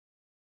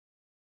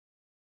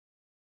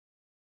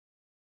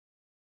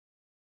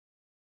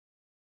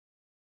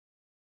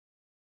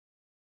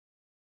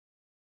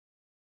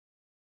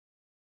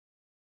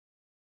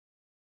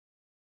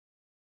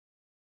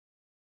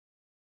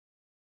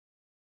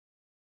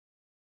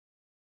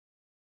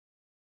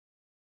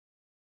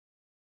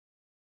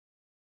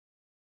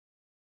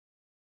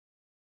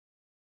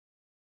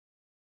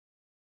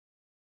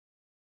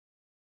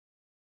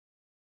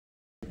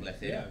let's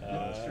say.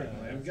 Yeah,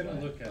 certainly. I'm going to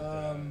look at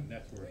the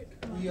network.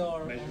 We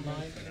are measurements,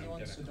 online, and I'm anyone,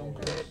 gonna so don't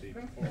go. correlate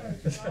before.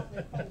 What's that?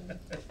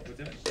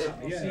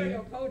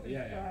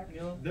 Yeah.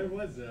 There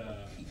was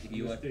a If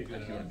you want, mistake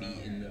if you want to be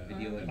in the at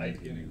video, the and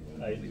beginning.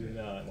 I do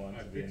not want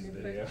to be in the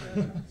video.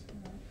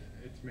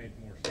 It's made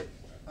more sense.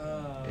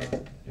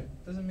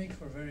 Doesn't make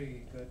for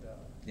very good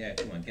yeah,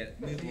 come on,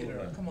 move theater.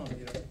 over. Come on,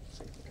 Peter.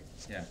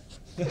 Yeah.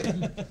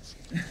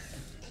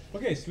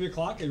 Okay, it's 3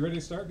 o'clock. Are you ready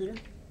to start, Peter?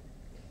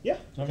 Yeah,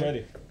 I'm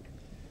ready.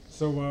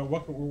 So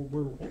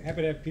we're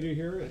happy to have Peter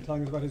here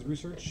telling us about his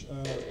research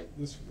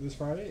this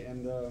Friday,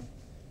 and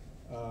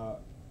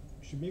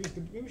maybe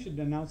we should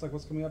announce like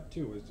what's coming up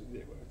too.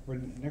 For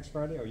next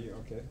Friday? Oh, yeah,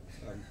 okay,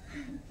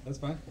 that's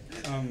fine.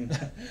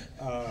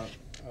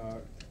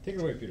 Take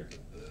it away, Peter.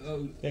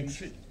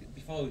 Thanks.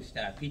 Before we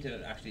start,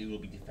 Peter actually will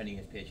be defending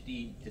his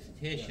PhD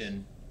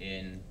dissertation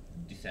in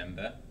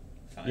December.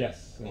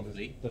 Yes,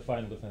 hopefully. The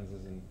final defense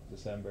is in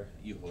December.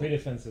 You hope.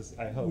 Pre-defense is,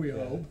 I hope. We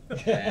hope.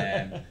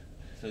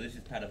 So this is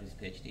part of his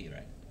PhD,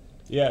 right?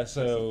 Yeah,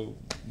 so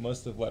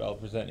most of what I'll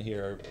present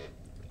here,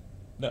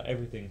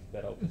 everything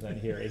that I'll present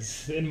here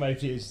is in my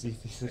PhD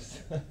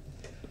thesis. All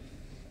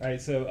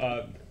right,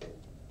 so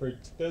for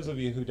those of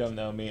you who don't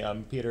know me,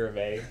 I'm Peter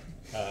Vey,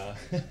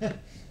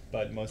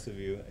 but most of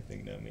you, I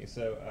think, know me.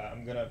 So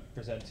I'm going to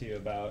present to you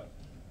about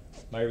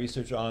my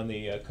research on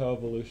the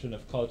coevolution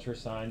of culture,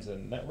 science,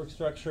 and network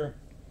structure.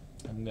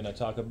 I'm going to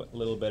talk a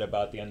little bit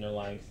about the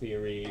underlying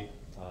theory,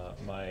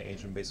 my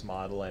agent-based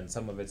model, and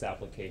some of its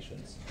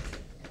applications.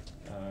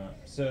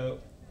 So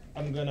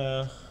I'm going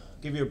to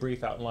give you a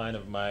brief outline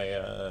of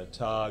my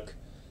talk.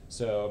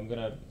 So I'm going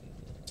to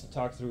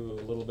talk through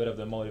a little bit of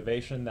the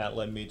motivation that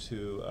led me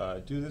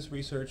to do this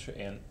research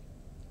and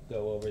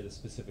go over the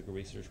specific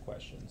research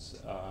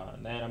questions.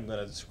 And then I'm going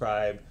to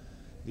describe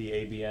the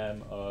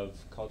ABM of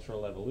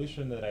cultural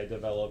evolution that I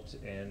developed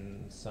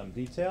in some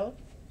detail.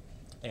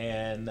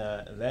 And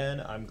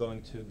then I'm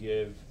going to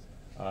give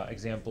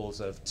examples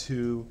of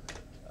 2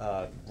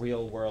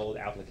 real-world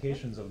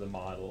applications of the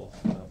model,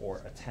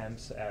 or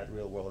attempts at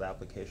real-world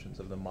applications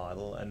of the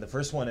model. And the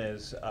first one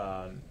has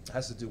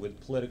to do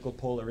with political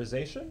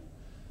polarization,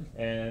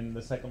 and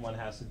the second one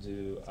has to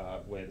do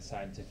with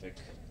scientific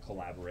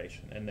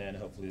collaboration. And then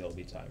hopefully there'll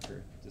be time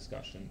for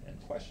discussion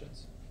and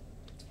questions.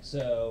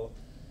 So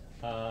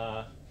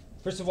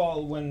first of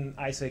all, when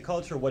I say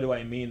culture, what do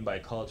I mean by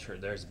culture?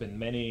 There's been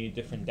many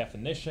different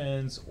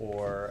definitions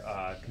or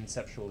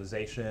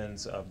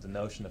conceptualizations of the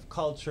notion of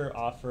culture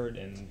offered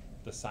in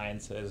the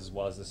sciences as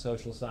well as the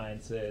social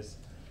sciences.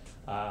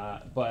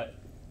 But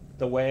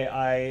the way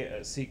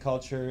I see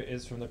culture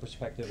is from the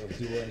perspective of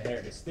dual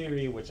inheritance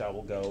theory, which I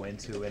will go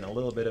into in a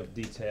little bit of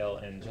detail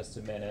in just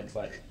a minute.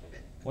 But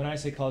when I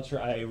say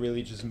culture, I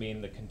really just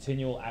mean the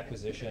continual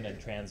acquisition and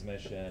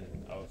transmission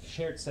of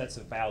shared sets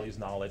of values,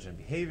 knowledge, and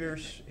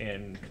behaviors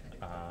in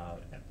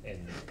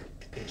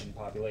agent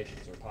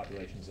populations or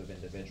populations of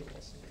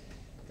individuals.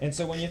 And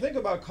so when you think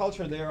about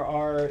culture, there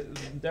are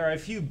a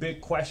few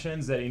big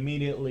questions that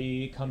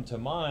immediately come to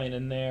mind,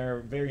 and they're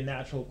very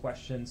natural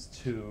questions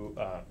to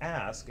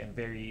ask and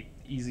very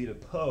easy to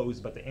pose,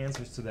 but the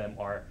answers to them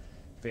are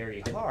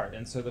very hard.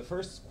 And so the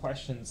first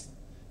question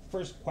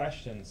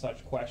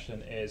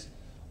is,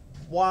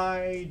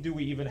 why do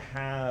we even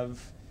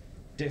have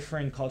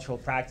different cultural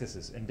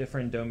practices in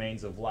different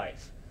domains of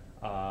life,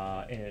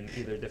 in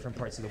either different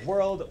parts of the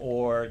world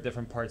or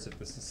different parts of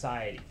the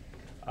society?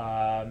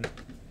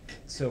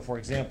 So for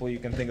example, you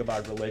can think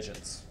about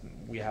religions.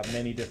 We have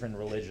many different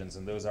religions,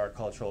 and those are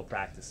cultural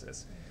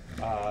practices.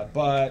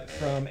 But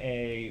from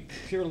a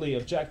purely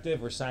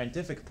objective or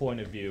scientific point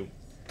of view,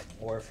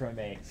 or from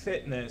a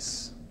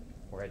fitness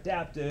or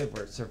adaptive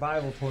or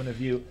survival point of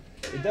view,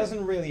 it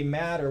doesn't really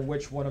matter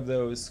which one of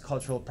those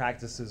cultural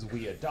practices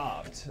we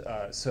adopt.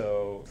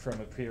 So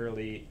from a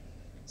purely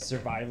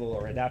survival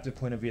or adaptive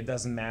point of view, it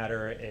doesn't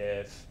matter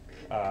if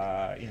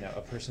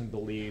a person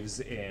believes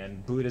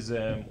in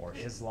Buddhism or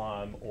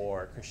Islam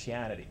or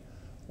Christianity.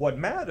 What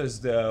matters,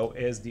 though,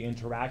 is the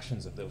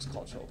interactions of those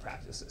cultural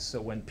practices.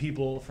 So when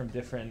people from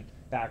different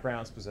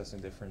backgrounds possessing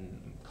different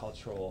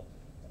cultural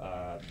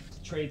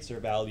traits or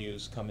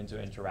values come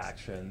into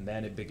interaction,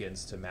 then it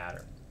begins to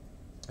matter.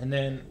 And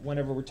then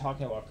whenever we're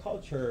talking about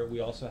culture,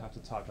 we also have to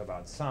talk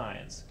about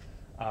science.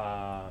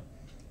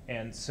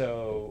 And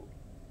so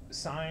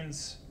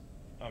signs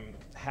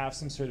have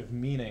some sort of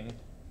meaning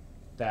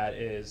that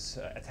is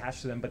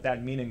attached to them, but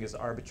that meaning is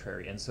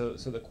arbitrary. And so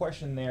the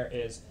question there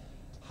is,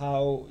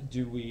 how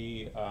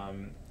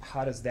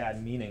does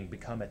that meaning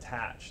become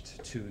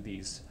attached to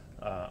these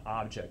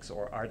objects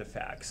or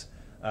artifacts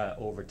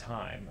over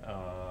time?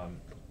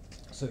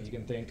 So you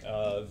can think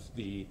of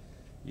a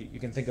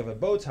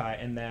bow tie,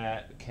 and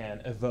that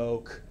can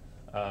evoke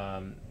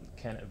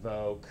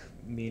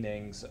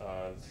meanings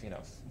of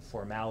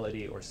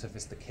formality or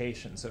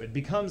sophistication. So it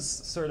becomes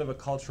sort of a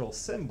cultural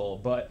symbol,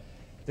 but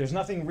there's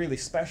nothing really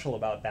special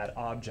about that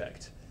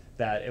object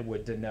that it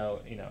would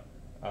denote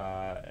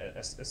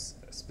a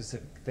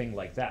specific thing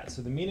like that.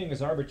 So the meaning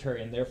is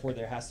arbitrary, and therefore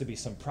there has to be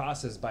some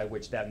process by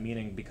which that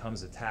meaning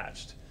becomes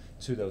attached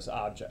to those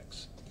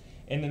objects.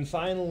 And then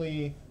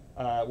finally,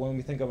 when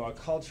we think about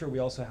culture, we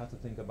also have to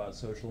think about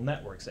social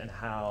networks and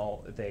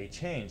how they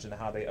change and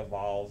how they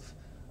evolve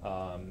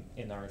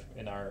in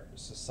our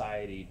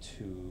society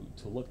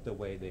to look the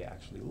way they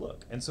actually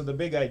look. And so the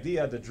big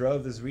idea that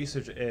drove this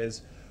research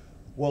is,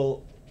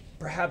 well,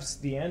 perhaps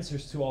the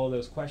answers to all of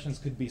those questions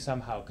could be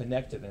somehow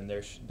connected, and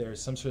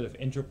there's some sort of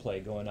interplay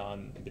going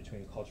on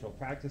between cultural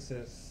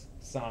practices,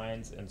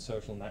 signs, and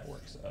social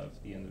networks of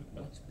the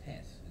individual. What's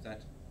PES? Is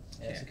that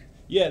Czech?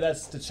 Yeah,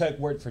 that's the Czech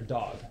word for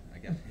dog. I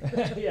guess.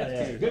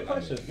 Yeah. Good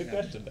question. Good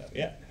question, though.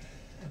 Yeah.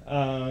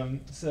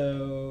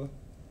 So,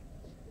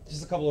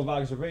 just a couple of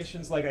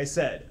observations. Like I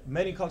said,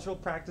 many cultural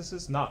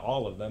practices, not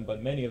all of them,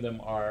 but many of them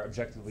are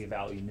objectively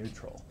value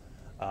neutral.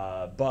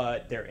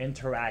 But their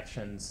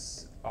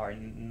interactions are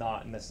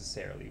not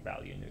necessarily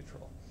value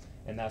neutral.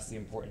 And that's the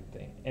important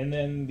thing. And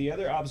then the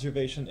other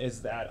observation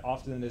is that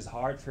often it is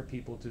hard for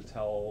people to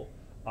tell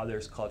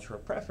others' cultural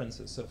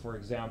preferences. So for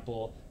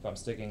example, if I'm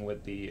sticking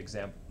with the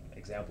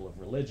example of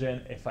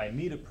religion, if I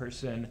meet a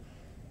person,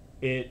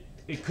 it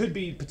could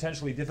be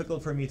potentially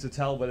difficult for me to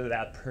tell whether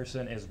that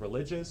person is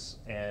religious,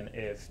 and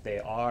if they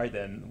are,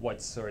 then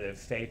what sort of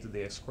faith do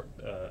they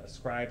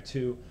ascribe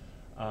to.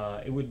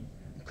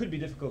 Could be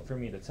difficult for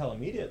me to tell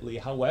immediately.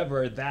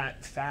 However,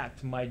 that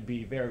fact might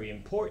be very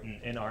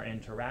important in our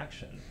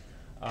interaction.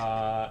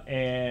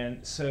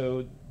 And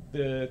so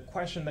the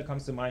question that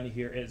comes to mind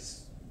here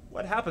is,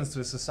 what happens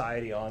to a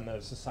society on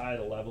a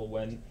societal level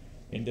when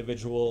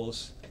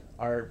individuals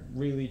are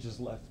really just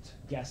left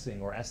guessing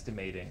or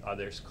estimating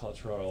others'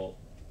 cultural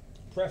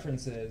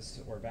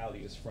preferences or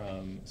values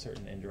from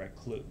certain indirect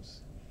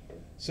clues?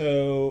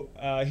 So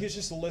here's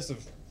just a list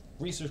of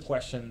research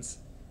questions,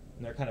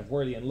 and they're kind of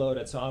wordy and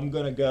loaded. So I'm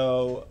going to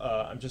go,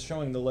 I'm just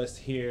showing the list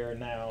here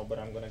now, but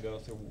I'm going to go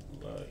through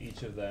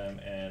each of them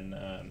and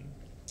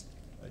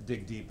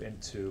dig deep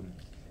into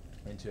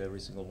every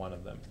single one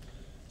of them.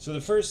 So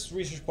the first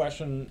research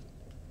question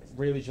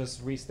really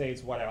just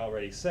restates what I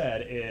already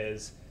said,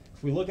 is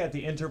if we look at the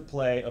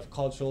interplay of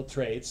cultural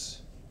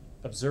traits,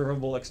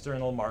 observable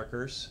external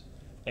markers,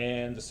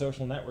 and the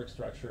social network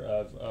structure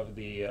of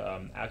the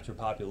actor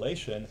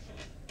population,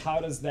 how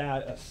does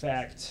that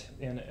affect,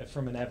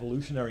 from an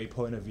evolutionary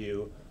point of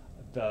view,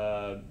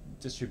 the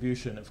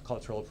distribution of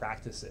cultural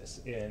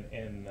practices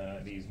in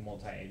these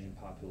multi-agent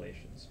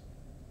populations?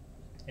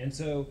 And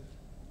so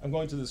I'm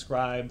going to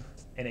describe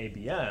an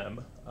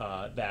ABM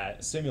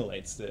that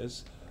simulates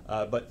this,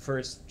 but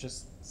first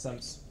just some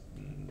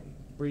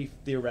brief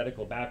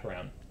theoretical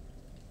background.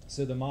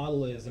 So the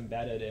model is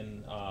embedded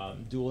in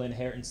dual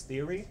inheritance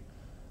theory,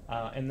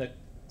 and the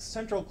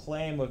central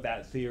claim of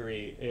that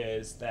theory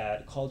is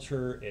that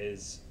culture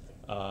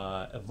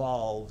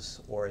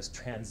evolves or is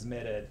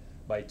transmitted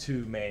by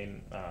two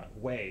main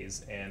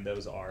ways, and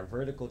those are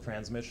vertical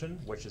transmission,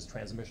 which is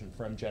transmission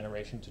from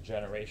generation to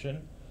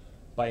generation,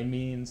 by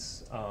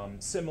means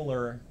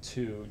similar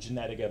to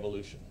genetic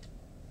evolution.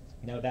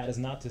 Now, that is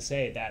not to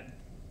say that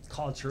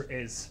culture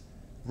is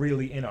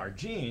really in our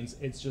genes,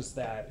 it's just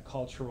that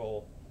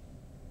cultural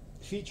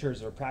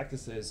features or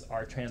practices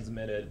are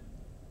transmitted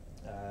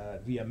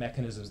via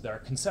mechanisms that are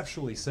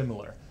conceptually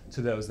similar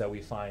to those that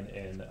we find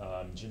in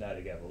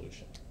genetic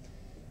evolution.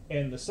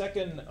 And the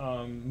second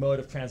mode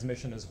of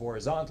transmission is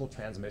horizontal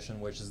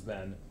transmission, which is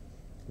then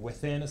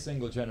within a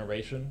single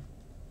generation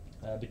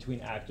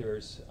between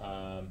actors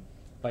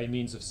by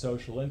means of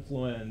social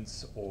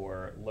influence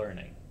or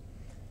learning.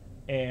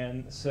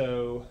 And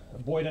so,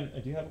 Boyd,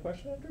 do you have a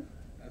question, Andrew?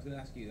 I was going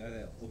to ask you, are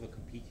there other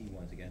competing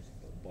ones against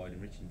Boyd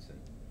and Richardson?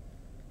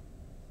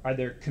 Are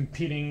there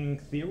competing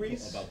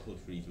theories? About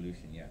cultural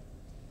evolution, yeah.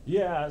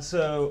 Yeah,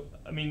 so,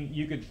 I mean,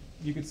 you could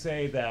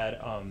say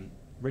that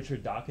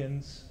Richard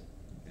Dawkins,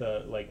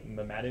 the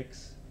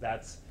memetics,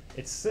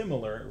 it's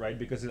similar, right?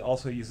 Because it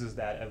also uses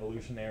that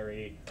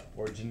evolutionary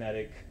or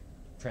genetic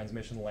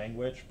transmission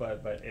language,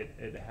 but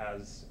it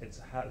has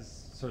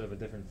sort of a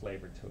different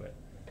flavor to it.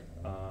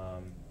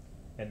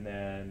 And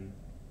then,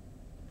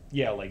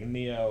 yeah, like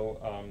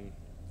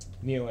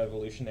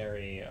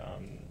neo-evolutionary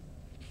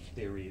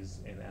theories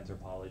in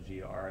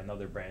anthropology are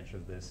another branch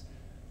of this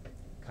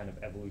kind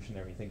of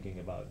evolutionary thinking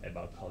about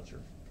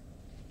culture.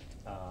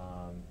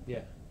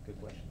 Yeah, good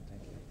question.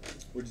 Thank you.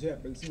 But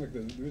it seems like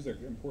there's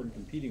an important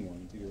competing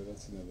one too.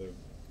 That's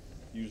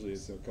usually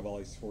it's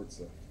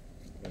Cavalli-Sforza.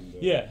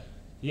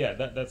 Yeah,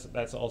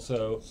 that's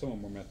also somewhat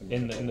more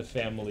mathematical. in the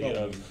family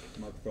Feldman, of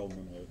Mark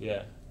Feldman.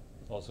 Yeah,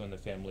 also in the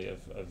family of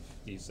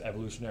these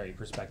evolutionary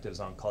perspectives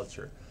on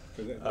culture.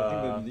 Because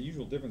I think the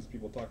usual difference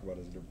people talk about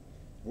is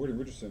Boyd and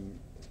Richardson,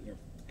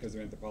 because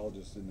they're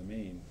anthropologists in the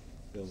main,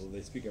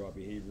 they speak about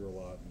behavior a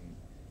lot,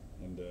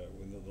 and when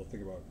they'll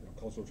think about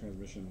cultural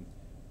transmission,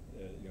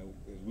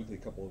 is weakly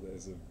coupled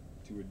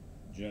to a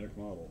genetic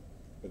model.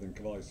 But then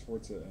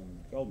Cavalli-Sforza and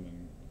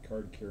Feldman,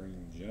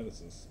 card-carrying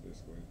geneticists,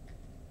 basically,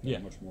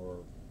 have much more,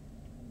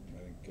 I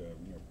think,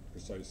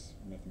 precise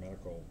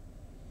mathematical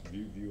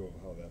view of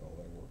how all that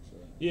works.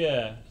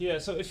 Yeah.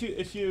 So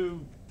if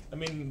you, I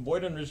mean,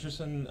 Boyd and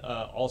Richardson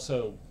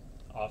also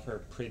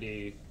offer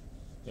pretty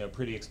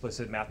pretty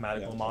explicit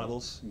mathematical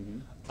models.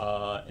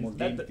 Mm-hmm. More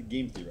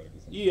game theoretical.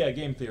 Yeah,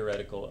 game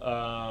theoretical.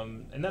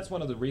 And that's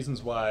one of the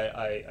reasons why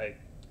I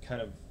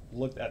kind of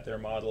looked at their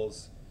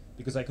models,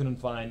 because I couldn't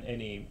find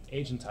any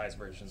agentized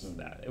versions of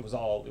that. It was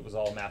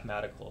all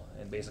mathematical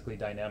and basically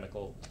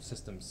dynamical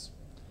systems.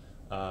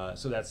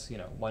 So that's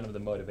one of the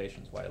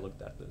motivations why I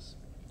looked at this.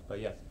 But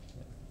yeah.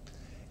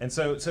 And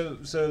so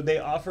they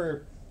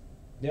offer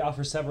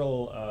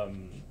several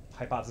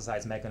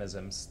hypothesized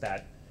mechanisms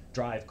that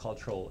drive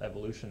cultural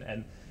evolution,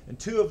 and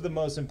two of the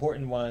most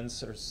important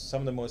ones, or some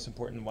of the most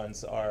important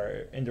ones,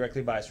 are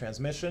indirectly biased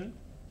transmission,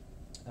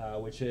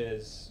 which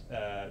is,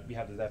 you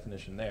have the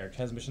definition there,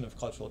 transmission of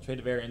cultural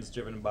trait variants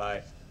driven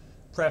by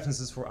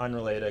preferences for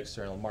unrelated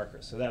external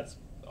markers. So that's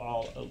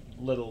all a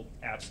little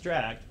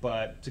abstract,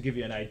 but to give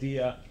you an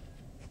idea,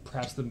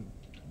 perhaps the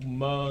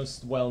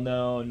most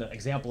well-known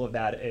example of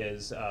that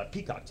is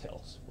peacock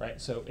tails,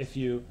 right? So if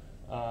you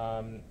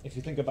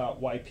think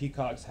about why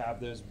peacocks have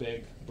those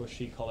big,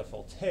 bushy,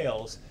 colorful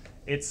tails,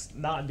 it's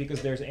not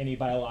because there's any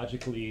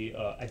biologically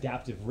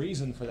adaptive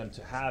reason for them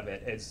to have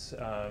it.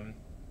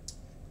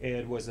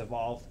 It was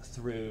evolved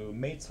through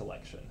mate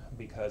selection,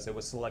 because it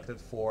was selected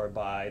for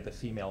by the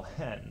female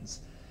hens.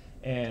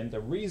 And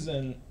the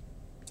reason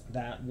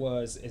that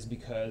is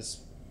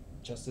because,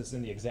 just as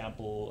in the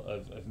example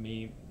of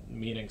me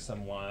meeting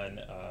someone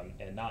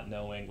and not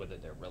knowing whether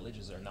they're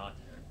religious or not,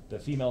 the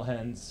female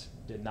hens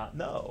did not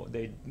know.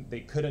 They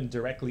couldn't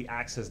directly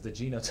access the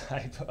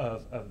genotype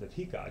of the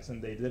peacocks,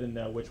 and they didn't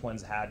know which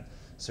ones had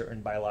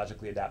certain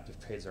biologically adaptive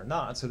traits or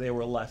not, so they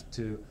were left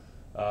to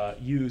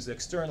use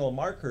external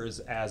markers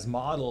as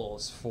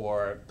models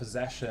for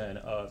possession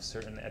of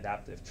certain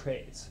adaptive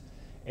traits.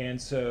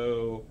 And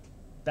so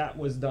that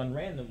was done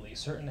randomly.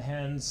 Certain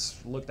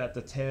hens looked at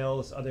the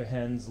tails, other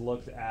hens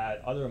looked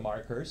at other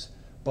markers,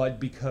 but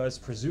because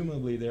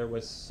presumably there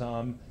was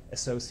some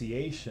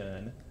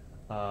association,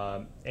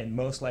 and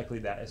most likely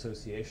that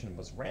association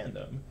was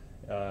random,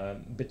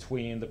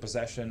 between the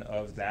possession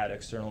of that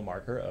external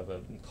marker of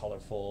a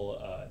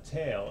colorful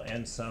tail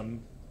and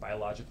some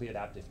biologically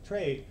adaptive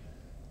trait,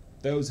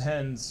 those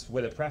hens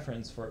with a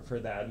preference for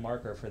that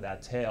marker, for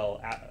that tail,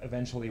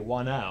 eventually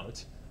won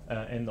out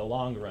in the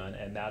long run,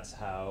 and that's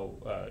how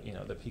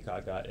the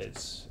peacock got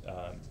its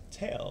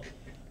tail.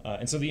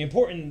 And so the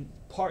important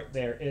part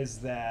there is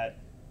that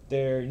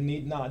there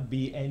need not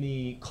be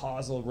any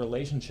causal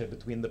relationship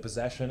between the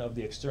possession of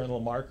the external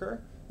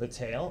marker, the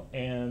tail,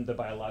 and the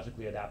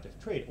biologically adaptive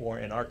trait, or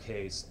in our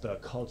case, the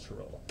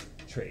cultural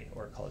trait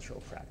or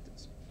cultural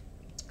practice.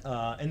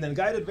 And then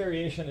guided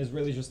variation is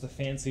really just a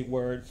fancy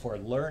word for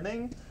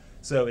learning.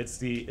 So it's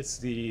the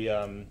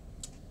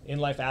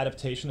in-life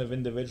adaptation of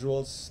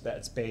individuals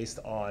that's based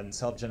on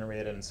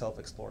self-generated and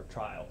self-explored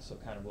trials. So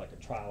kind of like a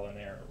trial and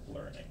error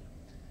learning.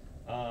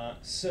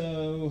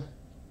 So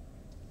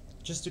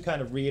just to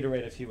kind of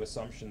reiterate a few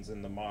assumptions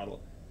in the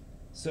model.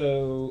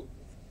 So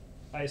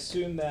I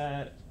assume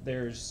that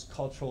there's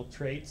cultural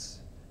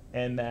traits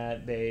and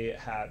that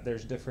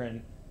there's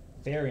different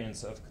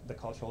variants of the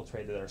cultural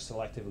trait that are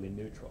selectively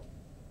neutral.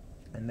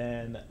 And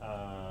then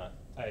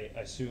I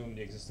assume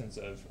the existence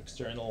of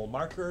external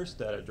markers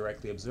that are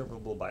directly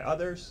observable by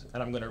others,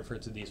 and I'm going to refer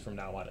to these from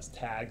now on as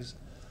tags,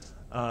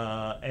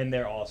 and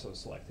they're also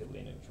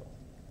selectively neutral.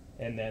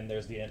 And then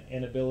there's the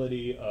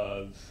inability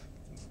of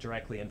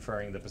directly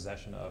inferring the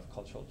possession of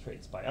cultural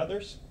traits by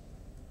others.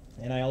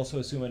 And I also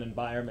assume an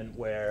environment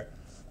where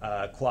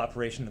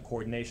cooperation and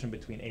coordination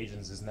between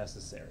agents is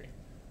necessary.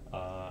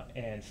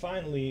 And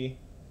finally,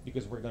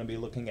 because we're going to be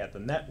looking at the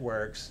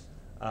networks,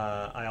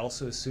 I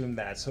also assume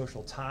that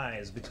social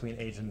ties between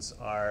agents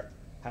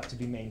have to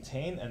be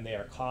maintained, and they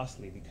are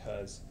costly,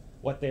 because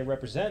what they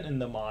represent in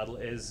the model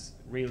is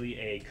really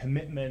a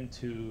commitment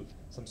to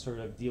some sort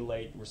of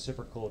delayed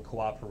reciprocal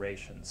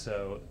cooperation.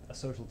 So a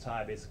social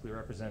tie basically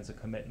represents a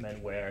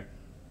commitment where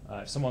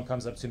if someone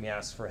comes up to me and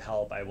asks for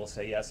help, I will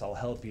say, yes, I'll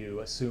help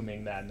you,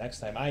 assuming that next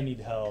time I need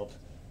help,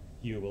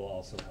 you will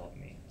also help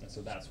me. And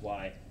so that's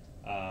why,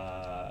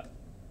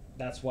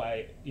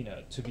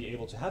 to be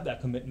able to have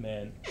that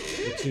commitment,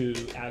 the two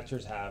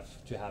actors have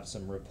to have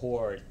some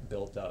rapport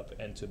built up,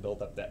 and to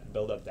build up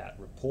that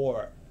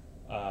rapport,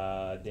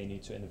 they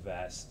need to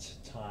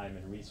invest time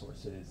and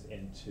resources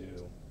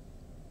into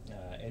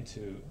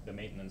the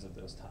maintenance of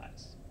those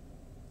ties.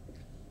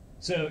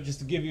 So just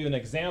to give you an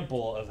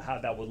example of how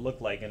that would look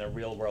like in a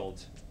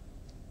real-world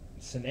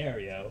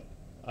scenario,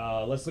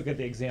 let's look at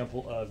the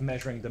example of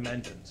measuring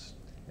dimensions.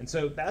 And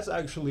so that's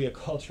actually a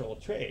cultural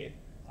trait,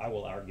 I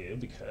will argue,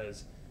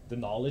 because the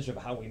knowledge of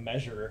how we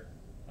measure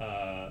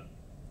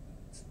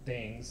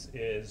things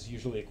is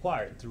usually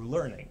acquired through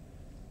learning.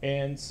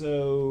 And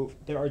so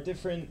there are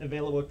different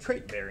available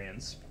trait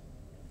variants,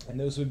 and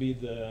those would be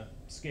the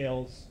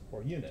scales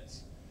or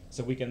units.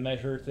 So we can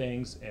measure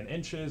things in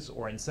inches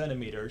or in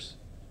centimeters,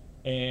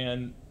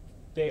 and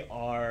they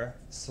are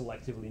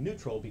selectively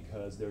neutral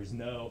because there's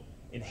no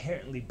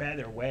inherently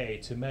better way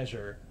to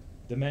measure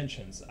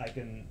dimensions. I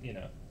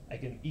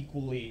can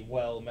equally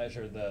well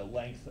measure the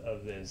length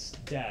of this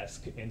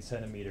desk in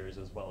centimeters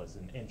as well as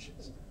in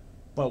inches.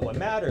 But what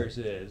matters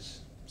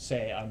is,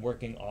 say I'm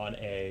working on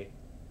a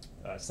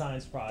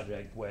science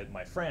project with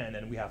my friend,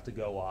 and we have to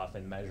go off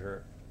and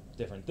measure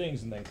different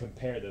things and then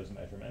compare those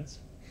measurements.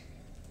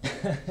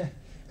 Are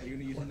you going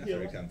to use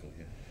another example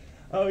here?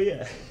 Oh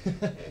yeah.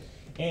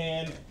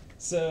 And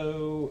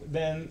so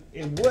then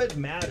it would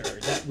matter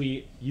that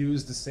we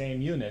use the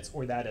same units,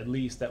 or that at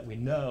least that we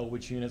know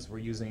which units we're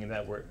using, and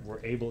that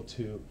we're able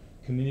to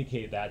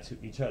communicate that to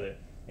each other.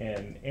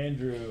 And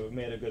Andrew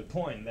made a good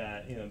point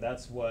that, you know,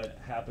 that's what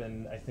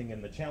happened, I think,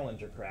 in the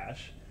Challenger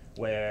crash,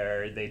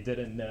 where they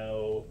didn't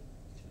know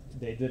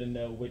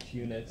which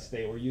units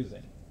they were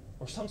using,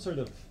 or some sort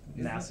of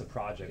NASA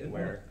project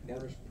where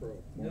Mars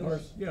probe.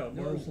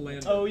 Mars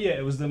lander. Oh yeah,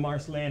 it was the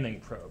Mars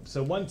landing probe.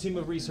 So one team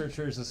of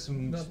researchers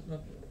assumed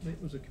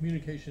It was a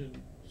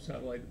communication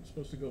satellite that was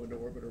supposed to go into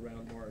orbit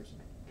around Mars.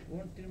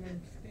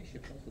 Didn't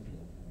spaceships also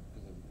blow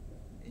because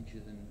of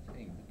inches and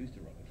things, the booster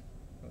rocket?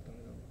 Not that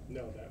I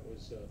know. No, that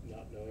was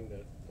not knowing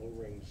that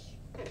O-rings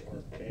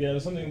are bad. Yeah,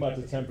 there's something about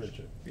the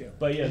temperature. Yeah.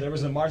 But yeah, there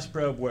was a Mars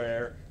probe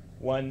where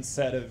one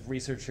set of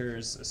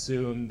researchers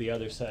assumed the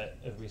other set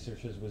of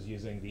researchers was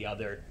using the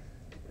other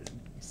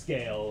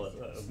scale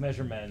of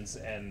measurements,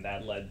 and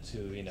that led to,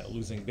 you know,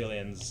 losing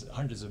billions,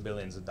 hundreds of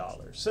billions of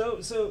dollars.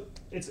 So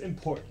it's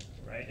important,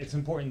 right? It's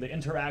important. The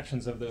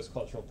interactions of those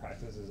cultural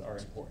practices are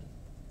important.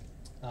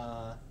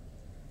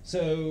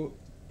 So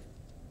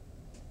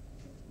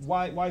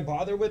why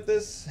bother with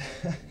this?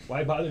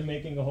 Why bother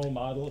making a whole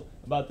model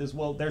about this?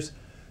 Well, there's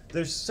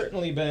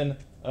certainly been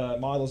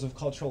models of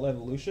cultural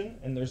evolution,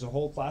 and there's a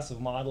whole class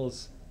of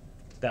models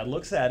that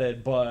looks at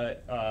it,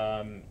 but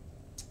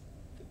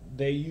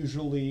they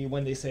usually,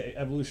 when they say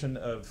evolution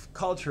of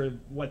culture,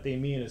 what they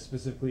mean is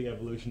specifically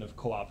evolution of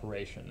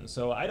cooperation.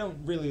 So I don't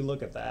really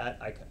look at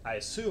that. I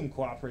assume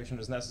cooperation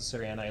is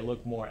necessary, and I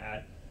look more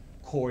at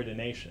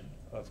coordination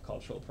of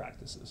cultural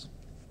practices.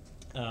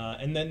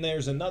 And then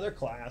there's another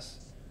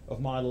class of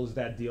models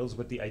that deals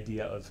with the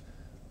idea of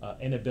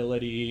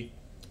inability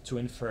to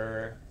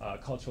infer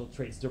cultural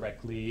traits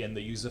directly, and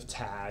the use of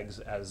tags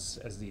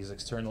as these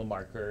external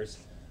markers.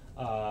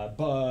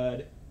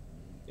 But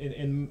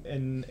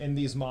in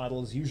these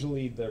models,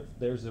 usually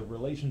there's a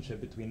relationship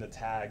between the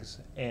tags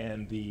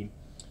and the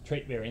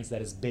trait variance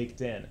that is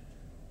baked in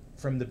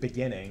from the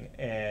beginning,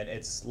 and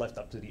it's left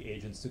up to the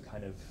agents to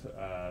kind of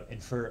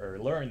infer or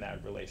learn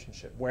that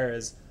relationship.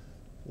 Whereas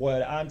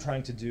what I'm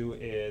trying to do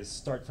is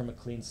start from a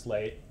clean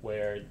slate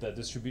where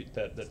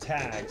the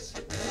tags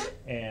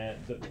and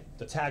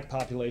the tag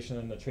population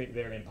and the trait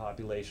variant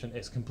population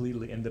is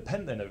completely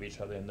independent of each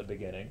other in the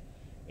beginning.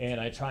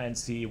 And I try and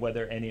see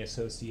whether any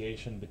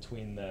association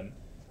between them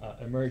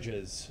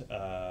emerges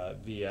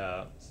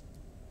via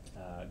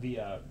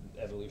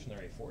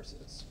evolutionary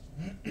forces.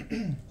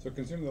 So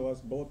concerning the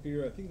last bullet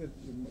here, I think that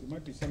there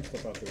might be some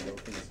stuff out there though,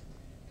 because,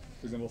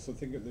 for example, so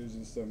think of there's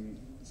this,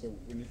 so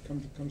when it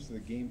comes to the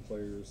game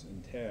players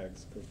and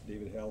tags, of course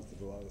David Hales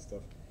did a lot of the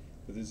stuff,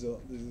 but there's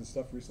this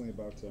stuff recently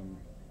about,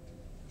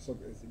 so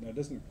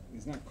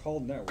it's not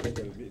called network,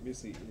 but it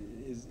basically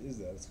is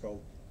that. It's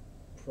called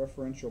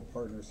preferential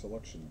partner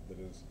selection. That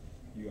is,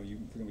 for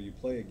example, you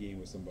play a game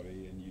with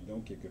somebody and you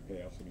don't get good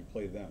payoffs when you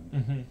play them,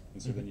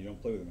 and so then you don't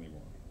play with them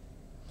anymore.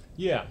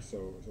 Yeah.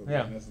 So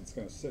yeah. in essence,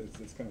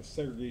 it's kind of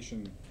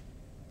segregation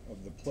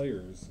of the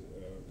players,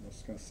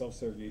 it's kind of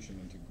self-segregation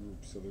into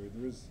groups. So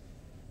there's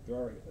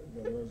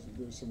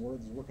some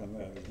words to work on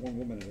that. There's one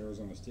woman at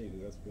Arizona State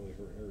who that's really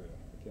her area.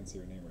 I can't say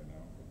her name right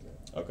now.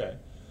 But, okay.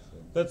 So.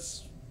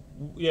 That's,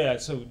 yeah,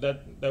 so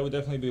that would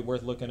definitely be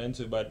worth looking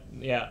into, but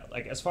yeah,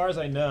 like as far as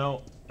I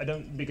know, I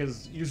don't,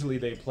 because usually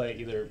they play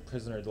either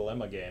prisoner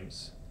dilemma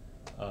games,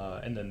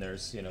 and then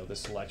there's, you know, the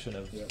selection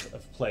of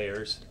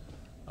players,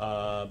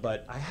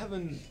 but I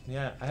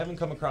haven't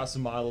come across a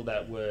model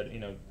that would, you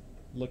know,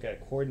 look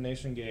at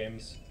coordination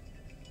games,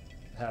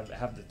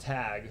 have the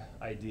tag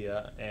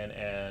idea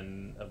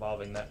and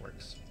evolving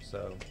networks.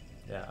 So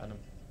yeah, I don't,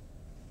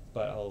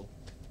 but I'll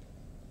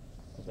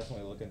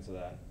definitely look into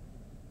that.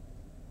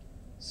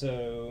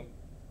 So,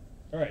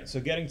 all right, so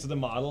getting to the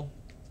model,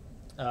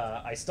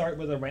 I start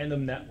with a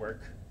random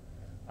network,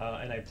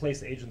 and I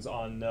place agents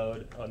on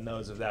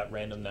nodes of that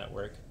random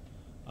network.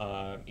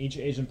 Each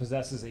agent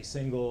possesses a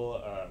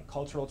single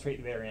cultural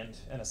trait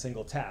variant and a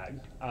single tag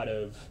out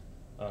of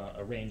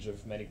a range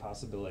of many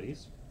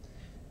possibilities.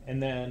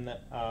 And then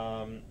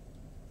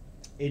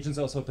agents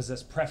also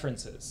possess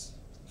preferences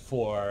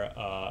for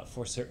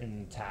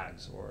certain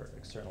tags or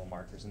external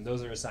markers, and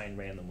those are assigned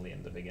randomly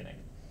in the beginning.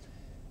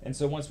 And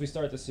so once we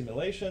start the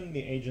simulation,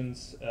 the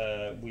agents,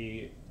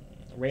 we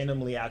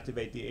randomly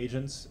activate the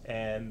agents,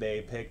 and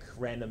they pick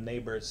random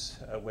neighbors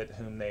with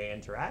whom they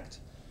interact.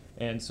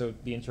 And so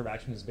the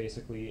interaction is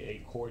basically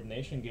a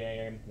coordination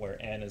game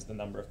where n is the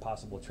number of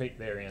possible trait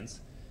variants.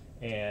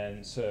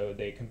 And so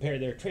they compare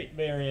their trait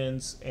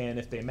variants, and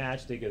if they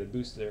match, they get a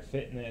boost to their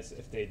fitness.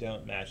 If they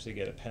don't match, they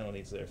get a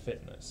penalty to their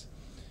fitness.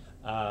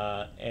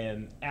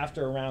 And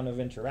after a round of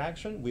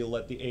interaction, we'll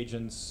let the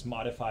agents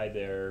modify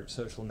their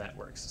social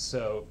networks.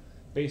 So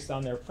based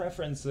on their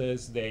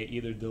preferences, they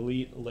either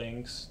delete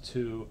links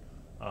to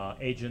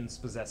agents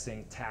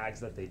possessing tags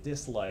that they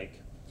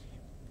dislike,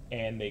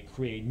 and they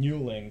create new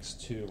links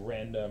to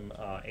random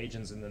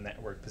agents in the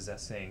network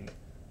possessing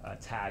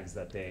tags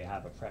that they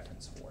have a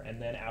preference for.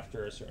 And then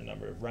after a certain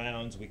number of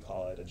rounds, we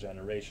call it a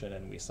generation,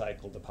 and we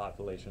cycle the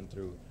population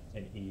through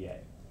an EA.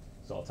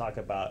 So I'll talk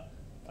about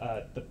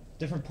the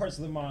different parts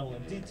of the model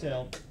in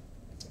detail.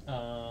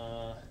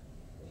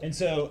 And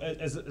so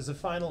as a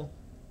final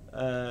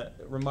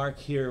remark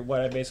here,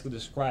 what I basically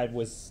described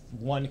was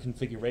one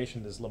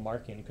configuration, this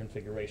Lamarckian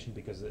configuration,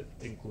 because it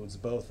includes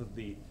both of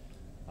the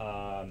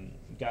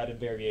guided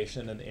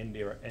variation and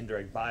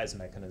indirect bias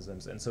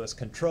mechanisms. And so as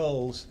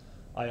controls,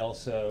 I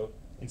also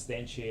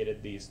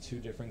instantiated these two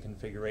different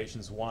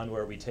configurations, one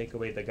where we take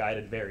away the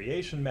guided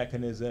variation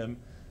mechanism,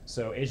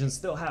 so agents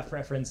still have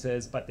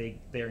preferences, but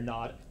they're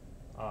not,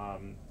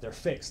 they're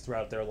fixed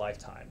throughout their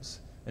lifetimes.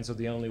 And so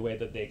the only way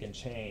that they can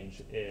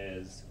change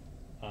is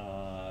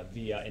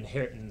via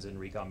inheritance and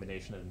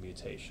recombination and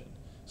mutation.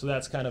 So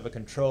that's kind of a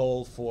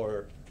control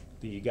for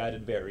the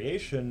guided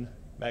variation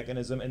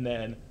mechanism. And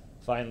then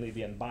finally,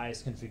 the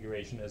unbiased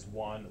configuration is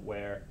one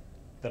where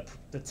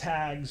the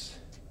tags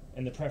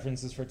and the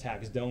preferences for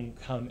tags don't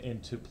come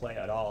into play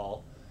at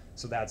all.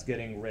 So that's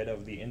getting rid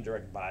of the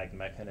indirect bias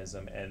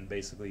mechanism, and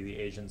basically the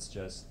agents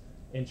just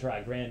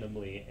interact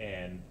randomly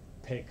and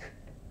pick,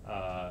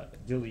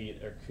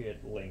 delete, or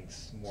create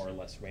links more or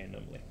less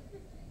randomly.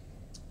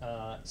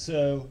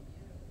 So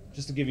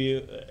just to give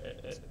you,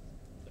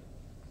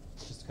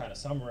 just to kind of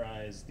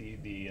summarize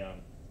the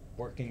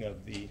working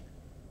of the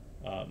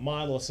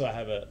model. So I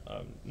have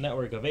a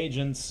network of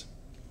agents,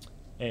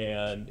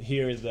 and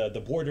here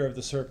the border of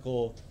the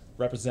circle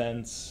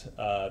represents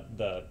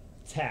the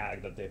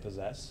tag that they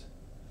possess,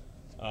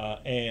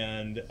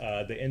 and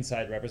the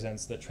inside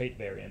represents the trait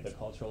variant, the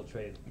cultural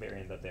trait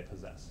variant that they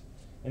possess.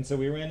 And so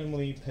we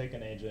randomly pick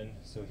an agent.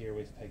 So here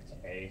we've picked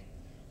A.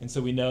 And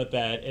so we note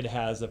that it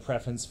has a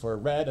preference for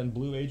red and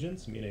blue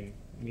agents, meaning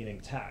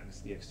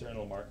tags, the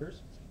external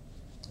markers.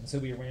 And so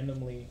we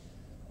randomly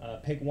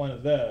pick one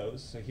of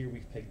those. So here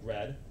we've picked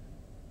red.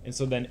 And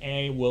so then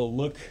A will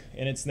look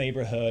in its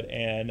neighborhood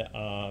and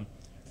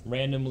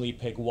randomly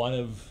pick one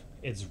of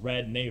its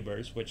red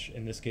neighbors, which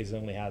in this case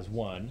only has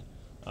one,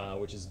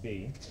 which is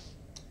B.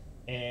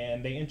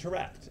 And they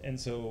interact. And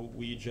so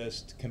we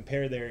just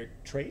compare their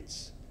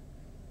traits.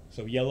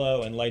 So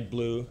yellow and light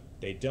blue,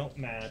 they don't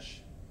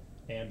match.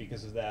 And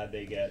because of that,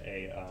 they get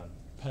a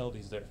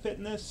penalties to their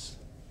fitness.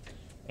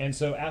 And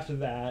so after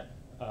that,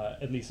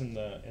 at least in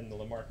the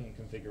Lamarckian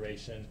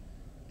configuration,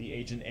 the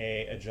agent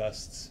A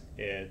adjusts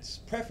its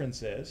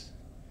preferences.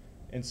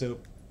 And so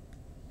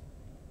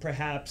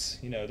perhaps,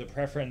 the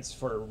preference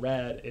for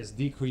red is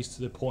decreased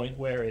to the point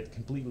where it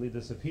completely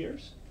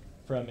disappears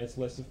from its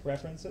list of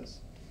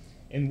preferences,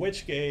 in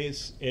which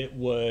case it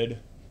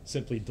would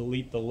simply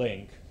delete the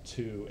link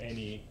to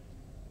any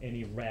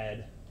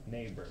red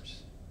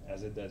neighbors,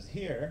 as it does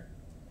here.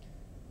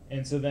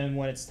 And so then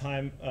when it's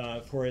time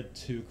for it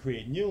to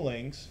create new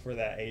links for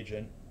that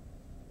agent,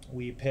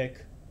 we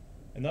pick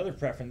another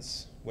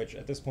preference, which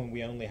at this point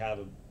we only have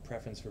a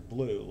preference for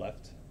blue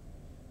left,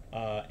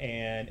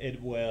 and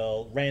it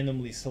will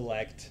randomly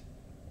select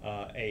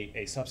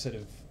a subset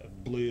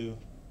of blue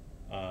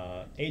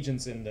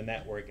agents in the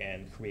network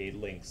and create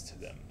links to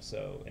them.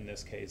 So in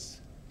this case,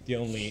 the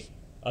only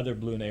other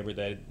blue neighbor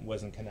that it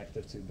wasn't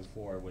connected to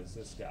before was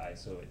this guy,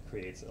 so it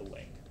creates a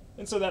link.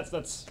 And so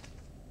that's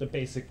the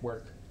basic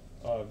work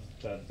of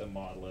the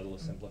model. A little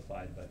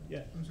simplified, but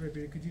yeah. I'm sorry,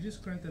 Peter, could you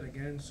describe that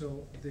again?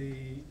 So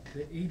the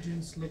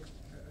agents look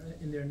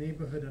in their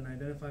neighborhood and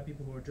identify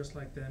people who are just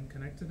like them,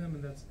 connect to them,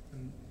 and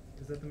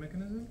is that the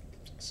mechanism?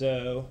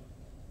 So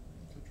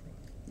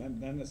not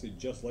necessarily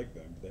just like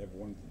them. They have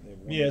one.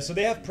 Yeah, so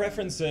they have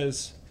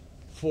preferences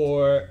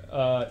for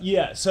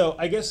yeah. So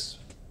I guess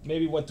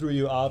maybe what threw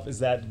you off is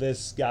that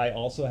this guy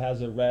also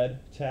has a red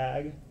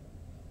tag,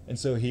 and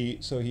so he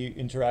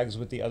interacts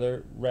with the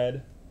other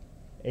red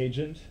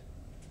agent,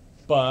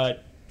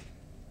 but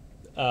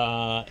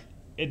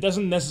it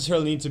doesn't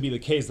necessarily need to be the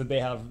case that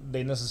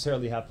they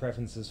necessarily have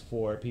preferences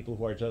for people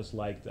who are just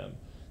like them.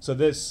 So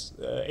this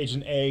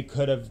agent A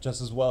could have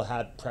just as well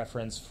had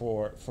preference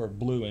for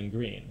blue and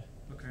green.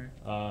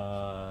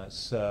 Okay.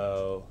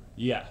 So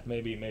yeah,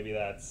 maybe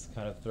that's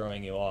kind of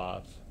throwing you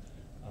off.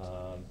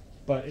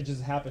 But it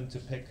just happened to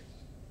pick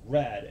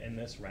red in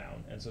this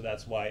round, and so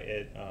that's why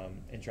it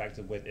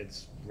interacted with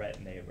its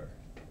red neighbor.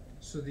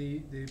 So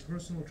the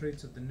personal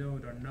traits of the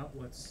node are not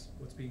what's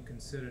being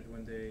considered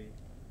when they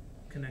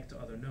connect to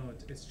other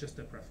nodes. It's just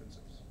their preferences.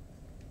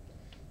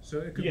 So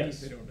it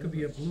could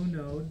be a blue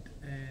node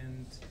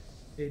and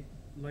it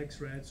likes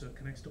red, so it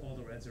connects to all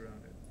the reds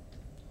around it.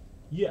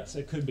 Yes,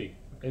 it could be.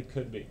 Okay. It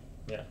could be.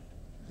 Yeah.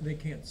 They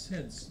can't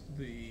sense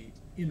the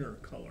inner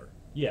color.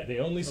 Yeah, they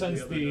only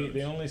sense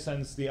they only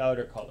sense the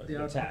outer color,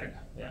 the tag. Okay.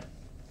 Yeah.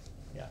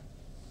 Yeah.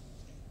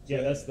 So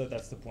Yeah,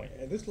 that's the point.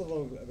 At this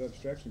level of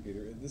abstraction,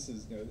 Peter, this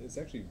is it's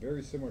actually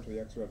very similar to the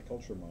X-Rod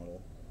culture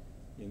model,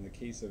 in the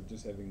case of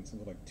just having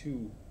something like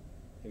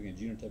having a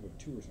genotype of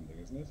 2 or something,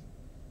 isn't it?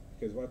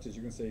 because watch this,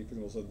 you're going to say, for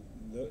example, so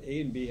the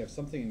A and B have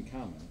something in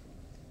common,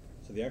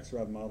 so the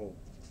Axelrod model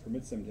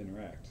permits them to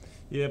interact.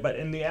 Yeah, but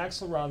in the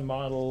Axelrod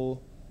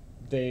model,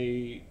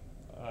 they,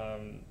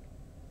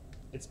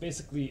 it's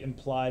basically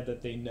implied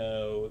that they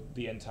know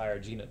the entire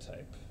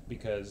genotype,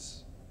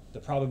 because the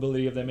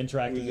probability of them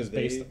interacting is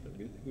based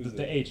on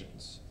the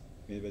agents.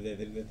 I mean, but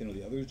they know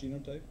the other's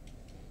genotype?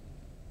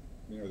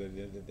 You know,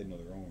 they know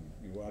their own.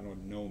 I mean, well, I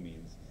don't know what know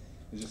means.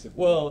 It's just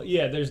well,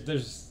 yeah,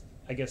 there's,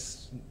 I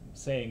guess,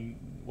 saying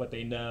what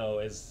they know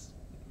is...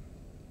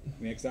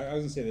 I mean, 'cause I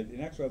was going to say that in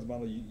Axelrod's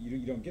model,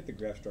 you don't get the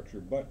graph structure,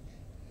 but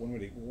one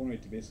way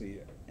to basically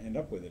end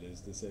up with it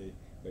is to say,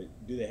 right,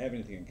 do they have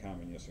anything in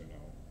common, yes or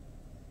no?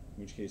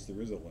 In which case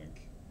there is a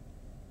link.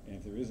 And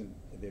if there isn't,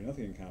 if they have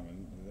nothing in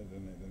common,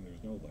 then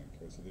there's no link.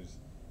 Right? So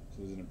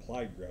there's an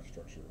implied graph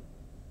structure.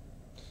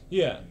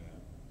 Yeah.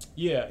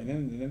 Yeah. And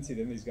then see,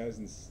 then these guys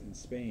in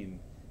Spain,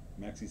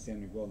 Maxi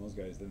San Miguel and those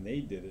guys, then they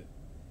did it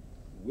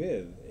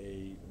with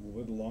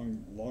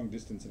long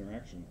distance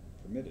interaction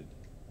permitted.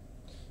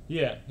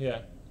 Yeah,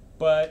 yeah.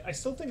 But I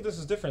still think this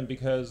is different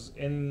because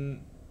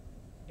in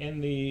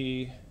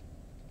the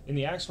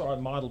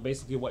Axelrod model,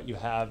 basically what you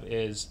have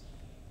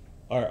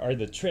are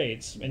the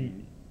traits,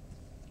 and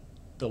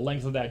the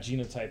length of that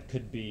genotype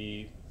could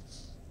be,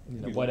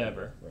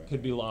 whatever, longer, right.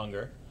 Could be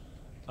longer,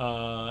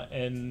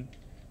 and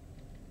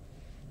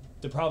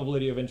the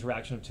probability of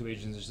interaction of two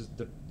agents is just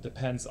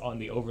depends on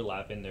the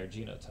overlap in their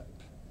genotype.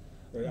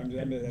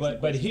 Right,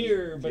 but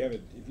here,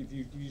 if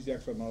you use the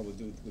Axelrod model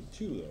with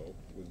two though,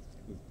 with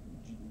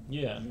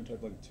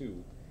genotype like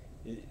two,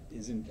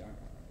 isn't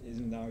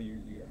now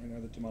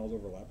are the two models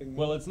overlapping? Then?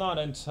 Well, it's not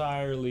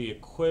entirely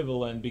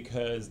equivalent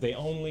because they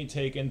only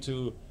take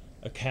into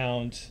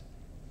account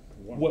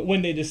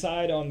when they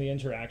decide on the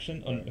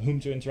interaction, on whom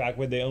to interact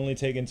with. They only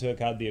take into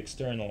account the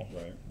external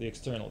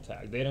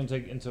tag. They don't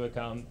take into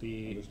account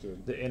the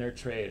inner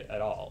trait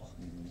at all.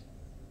 Mm-hmm.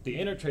 The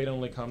inner trait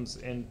only comes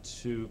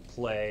into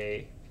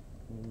play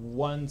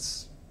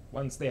once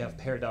they have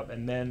paired up,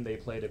 and then they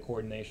play the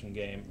coordination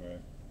game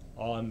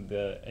on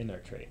the inner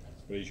trait.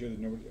 But are you sure that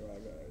nobody?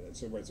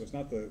 So it's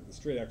not the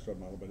straight Axelrod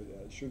model, but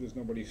sure there's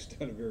nobody who's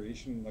done a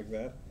variation like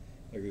that,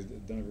 like there's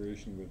done a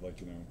variation with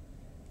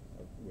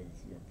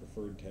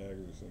preferred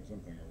tags or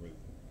something, or with.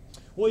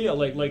 Well, yeah,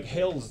 like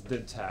Hales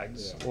did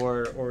tags,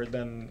 or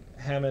then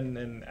Hammond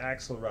and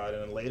Axelrod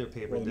in a later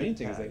paper well, the main did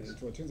thing tags. is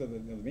that it turns out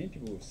that the main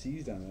people who have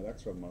seized on that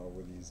Axelrod model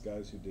were these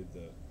guys who did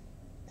the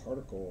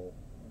particle,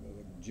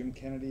 like Jim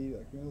Kennedy,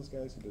 like those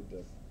guys who did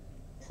the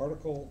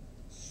particle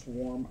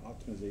swarm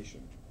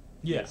optimization.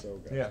 Yeah. So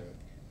guys, yeah. Right?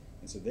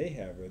 And so they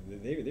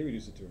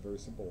reduced it to a very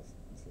simple,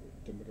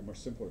 to a much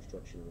simpler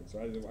structure. So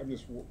it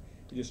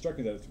just struck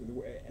me that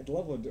at the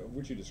level of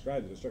which you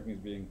described it struck me as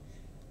being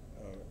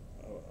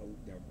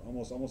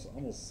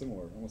almost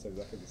similar, almost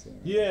exactly the same.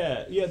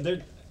 Yeah, yeah.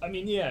 I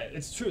mean, yeah,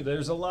 it's true.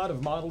 There's a lot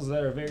of models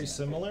that are very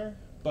similar,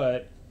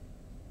 but.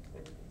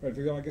 Right.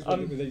 I guess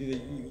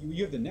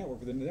you have the network,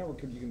 but the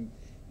network you can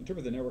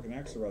interpret the network in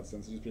Axelrod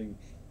sense as just being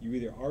you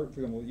either are,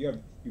 for example,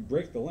 you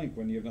break the link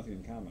when you have nothing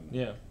in common.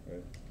 Yeah.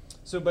 Right.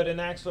 So, but in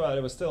Axelrod,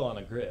 it was still on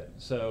a grid.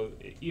 So,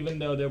 even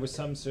though there was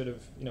some sort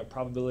of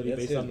probability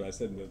based on. But I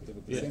said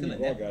the San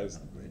Miguel guys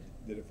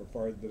did it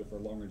for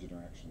long range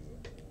interactions.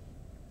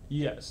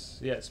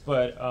 Yes,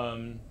 but I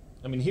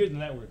mean, here the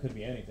network could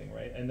be anything,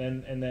 right? And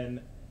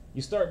then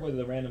you start with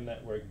a random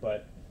network,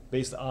 but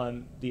based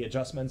on the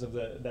adjustments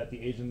that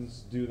the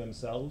agents do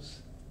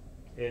themselves,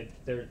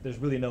 there's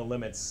really no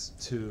limits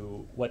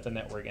to what the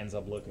network ends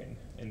up looking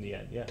in the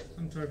end. Yeah.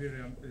 I'm sorry,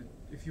 Peter.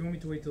 If you want me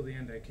to wait till the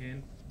end, I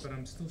can. But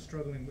I'm still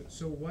struggling with.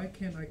 So why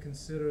can't I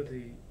consider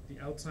the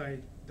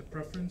outside the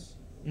preference?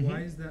 Mm-hmm. Why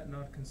is that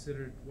not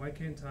considered? Why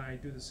can't I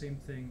do the same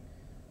thing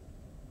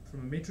from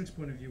a matrix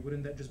point of view?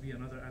 Wouldn't that just be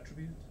another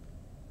attribute?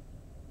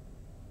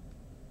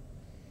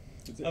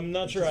 I'm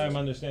not sure I'm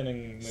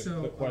understanding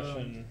the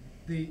question.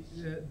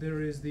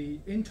 There is the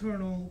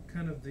internal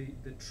kind of the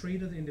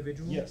trait of the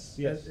individual. Yes.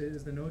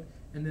 Is the node,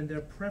 and then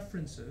their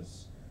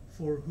preferences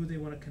for who they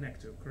want to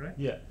connect to. Correct.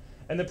 Yeah.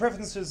 And the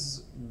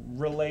preferences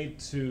relate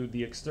to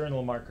the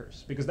external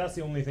markers, because that's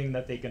the only thing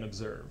that they can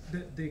observe.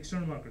 The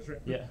external markers, right?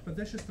 Yeah. But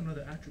that's just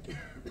another attribute.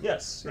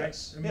 Yes. Right?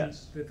 Yes. I mean,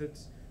 yes.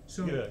 That's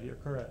so. Yeah, you're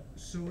correct.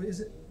 So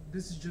isn't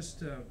this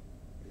just a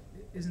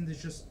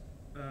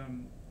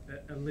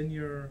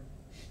linear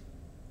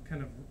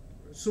kind of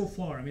so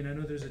far? I mean, I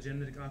know there's a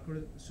genetic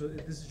algorithm. So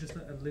this is just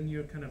a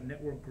linear kind of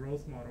network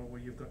growth model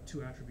where you've got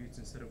two attributes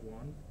instead of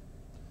one.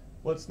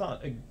 Well, it's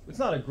not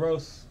a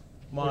growth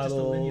model. Or just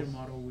a linear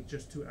model with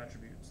just two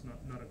attributes,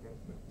 not a growth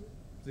model.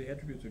 The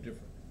attributes are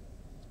different.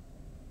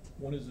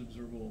 One is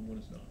observable and one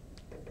is not.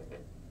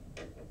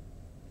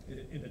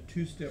 In a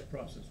two-step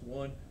process,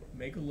 one,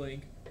 make a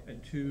link,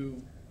 and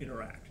two,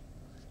 interact.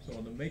 So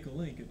on the make a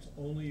link, it's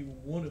only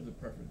one of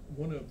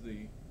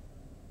the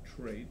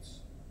traits,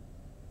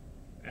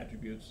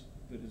 attributes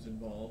that is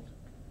involved,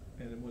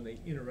 and then when they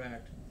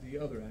interact, the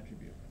other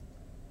attribute.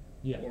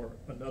 Yeah. Or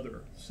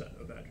another set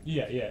of attributes.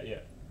 Yeah.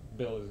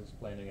 Bill is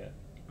explaining it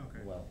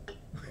Okay. well.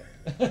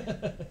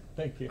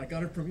 Thank you. I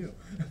got it from you.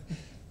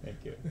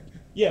 Thank you.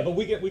 Yeah, but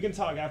we can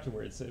talk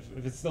afterwards if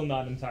it's still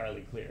not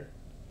entirely clear.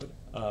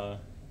 But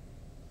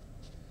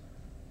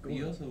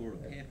you also wrote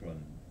a paper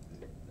on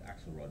the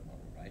Axelrod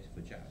model, right,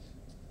 for jazz?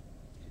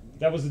 Didn't you?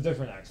 That was a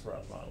different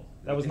Axelrod model.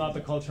 That was not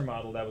the culture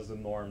model. That was the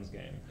norms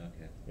game.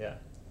 Okay. Yeah.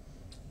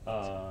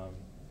 All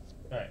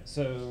right.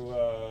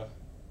 So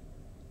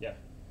yeah.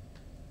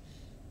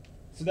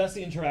 So that's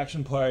the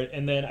interaction part,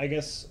 and then I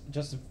guess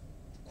just a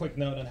quick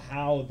note on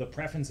how the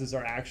preferences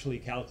are actually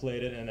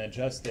calculated and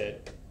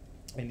adjusted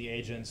in the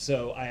agent.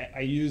 So I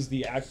use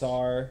the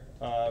ActR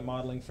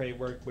modeling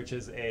framework, which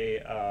is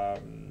a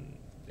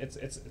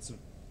it's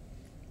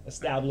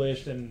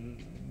established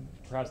and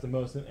perhaps the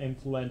most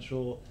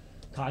influential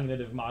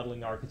cognitive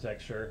modeling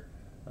architecture.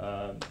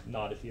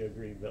 Not if you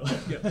agree, Bill.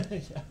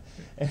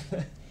 Yeah.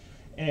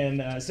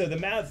 And so the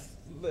math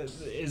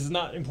is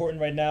not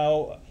important right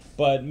now,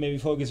 but maybe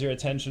focus your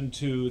attention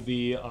to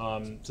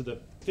the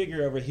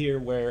figure over here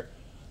where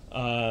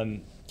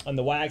on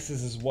the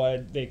y-axis is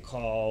what they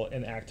call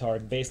in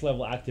ActR base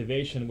level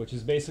activation, which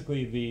is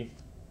basically the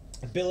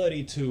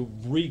ability to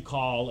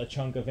recall a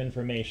chunk of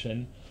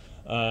information,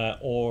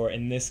 or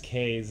in this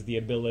case, the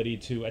ability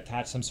to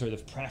attach some sort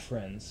of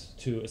preference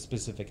to a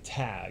specific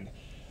tag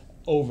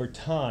over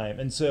time.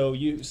 And so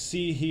you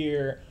see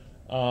here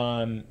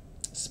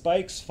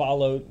spikes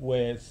followed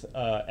with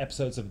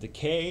episodes of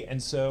decay.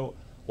 And so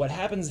what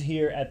happens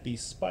here at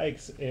these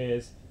spikes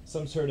is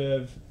some sort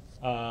of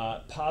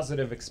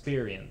positive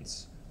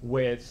experience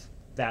with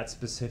that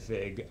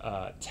specific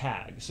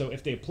tag. So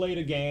if they played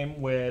a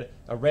game with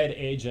a red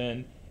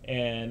agent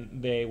and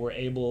they were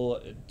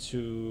able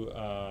to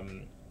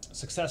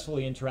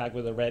successfully interact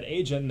with a red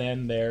agent,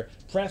 then their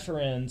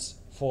preference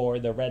for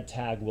the red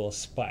tag will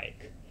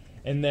spike.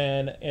 And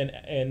then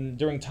and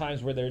during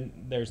times where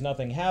there's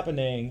nothing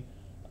happening,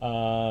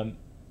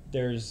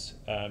 there's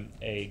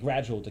a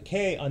gradual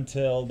decay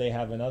until they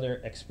have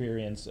another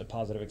experience, a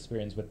positive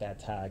experience with that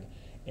tag,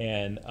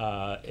 and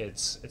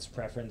its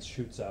preference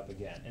shoots up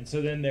again. And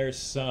so then there's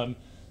some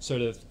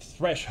sort of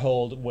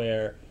threshold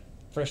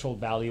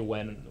value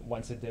when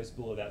once it dips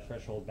below that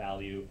threshold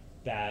value,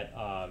 that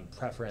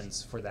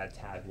preference for that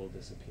tag will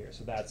disappear.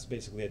 So that's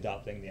basically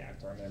adopting the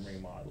ActR memory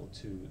model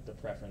to the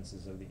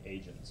preferences of the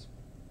agents.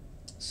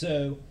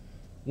 So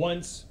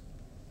once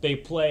they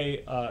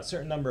play a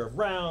certain number of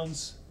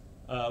rounds,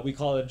 we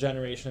call it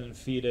generation and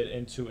feed it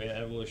into an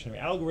evolutionary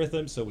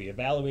algorithm. So we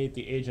evaluate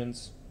the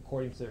agents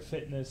according to their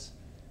fitness.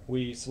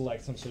 We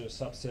select some sort of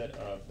subset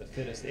of the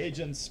fittest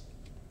agents.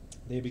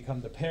 They become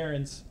the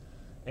parents,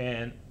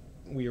 and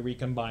we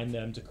recombine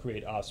them to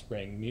create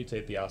offspring,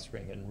 mutate the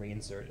offspring, and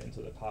reinsert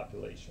into the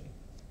population.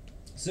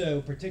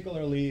 So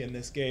particularly in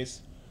this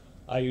case,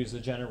 I use a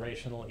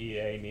generational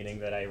EA, meaning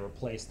that I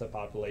replace the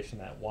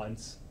population at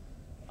once,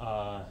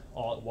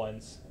 all at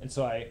once. And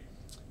so I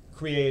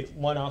create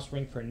one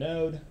offspring per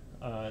node.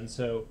 And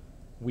so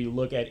we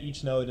look at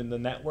each node in the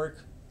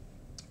network,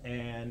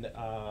 and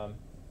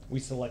we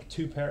select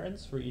 2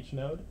 parents for each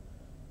node.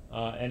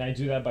 And I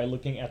do that by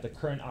looking at the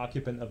current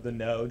occupant of the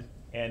node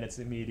and its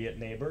immediate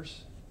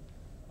neighbors,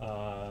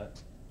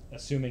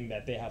 assuming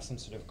that they have some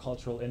sort of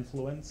cultural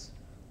influence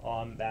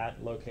on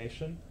that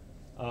location.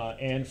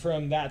 And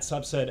from that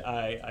subset,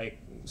 I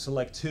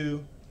select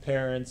 2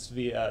 parents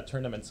via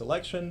tournament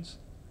selections.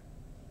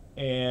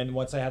 And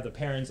once I have the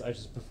parents, I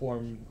just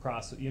perform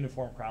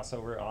uniform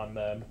crossover on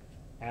them,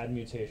 add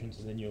mutation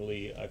to the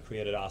newly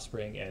created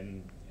offspring,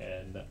 and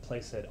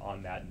place it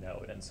on that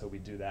node. And so we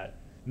do that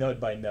node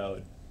by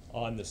node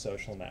on the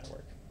social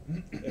network.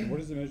 And what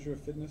is the measure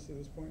of fitness at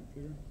this point,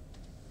 Peter?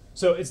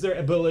 So it's their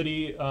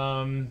ability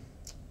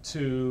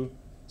to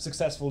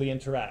successfully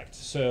interact.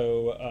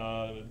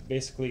 So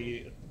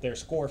basically their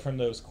score from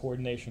those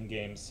coordination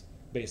games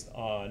based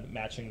on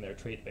matching their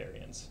trait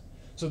variants.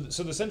 So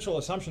the central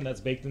assumption that's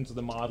baked into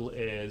the model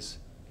is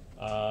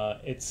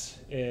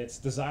it's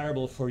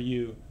desirable for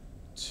you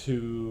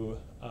to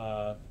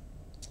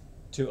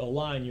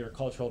align your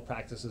cultural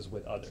practices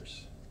with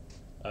others.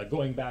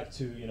 Going back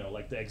to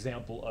like the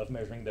example of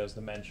measuring those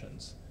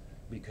dimensions,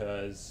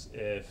 because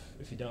if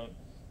you don't,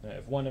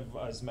 if one of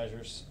us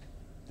measures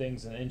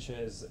things in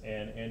inches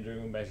and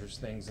Andrew measures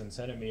things in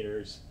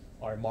centimeters,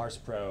 our Mars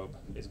probe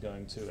is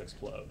going to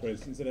explode. But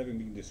instead of having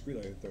being discrete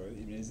like that, though, I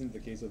mean, isn't it the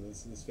case of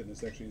this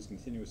fitness actually is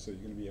continuous? So you're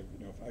going to be,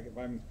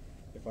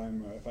 if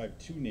I have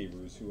 2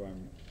 neighbors who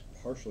I'm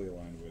partially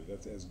aligned with,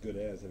 that's as good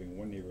as having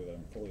one neighbor that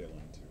I'm fully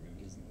aligned to. I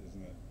mean, isn't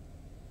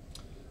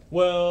that?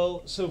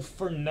 Well, so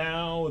for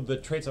now the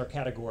traits are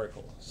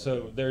categorical.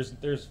 So there's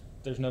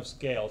no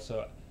scale.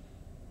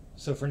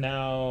 So for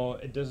now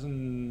it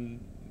doesn't.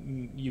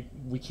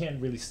 We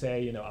can't really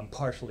say I'm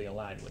partially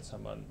aligned with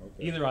someone.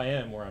 Okay. Either I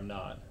am or I'm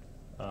not.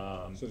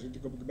 So to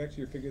go back to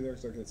your figure there,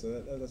 so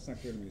that's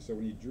not clear to me. So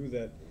when you drew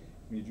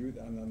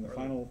on the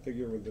final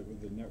figure with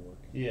the network.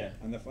 Yeah.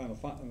 On the final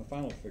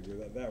figure,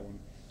 that one.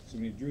 So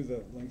when you drew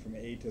the link from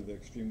A to the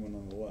extreme one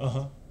on the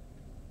left.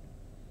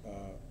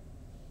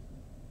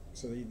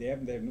 So they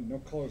have no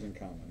colors in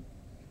common.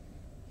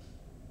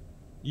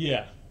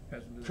 Yeah.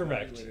 hasn't been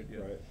Correct. evaluated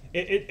yet. Right.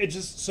 It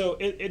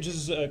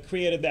just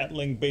created that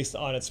link based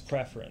on its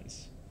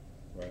preference.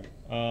 Right.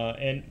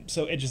 And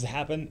so it just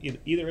happened,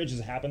 either it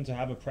just happened to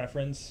have a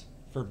preference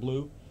for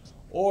blue,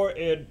 or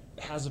it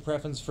has a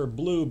preference for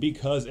blue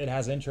because it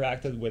has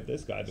interacted with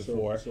this guy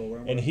before. So what I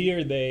and wanna- here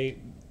what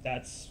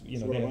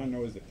I want to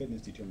know is the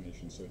fitness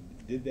determination. So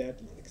did that,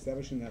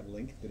 establishing that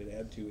link, did it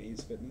add to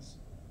A's fitness?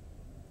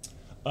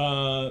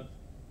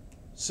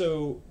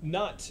 So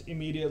not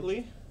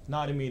immediately.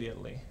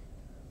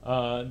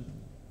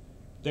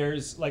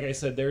 There's, like I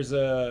said, there's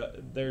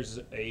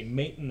a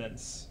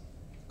maintenance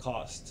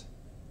cost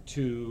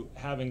to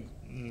having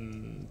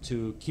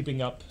to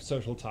keeping up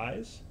social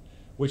ties,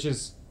 which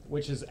is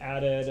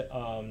added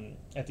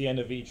at the end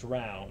of each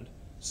round.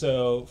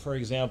 So, for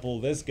example,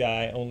 this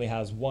guy only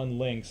has one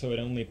link, so it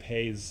only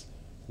pays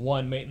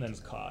one maintenance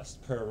cost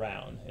per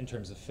round in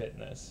terms of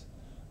fitness.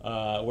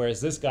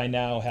 Whereas this guy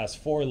now has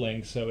 4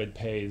 links, so it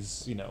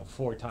pays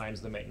 4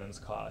 times the maintenance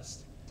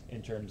cost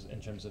in terms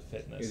of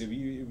fitness. It'd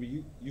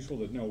be useful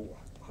to know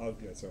how the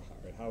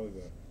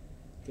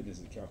fitness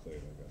is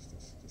calculated, I guess,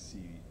 to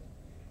see.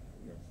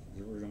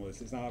 For example,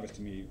 it's not obvious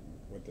to me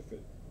what the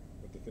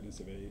fitness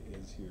of A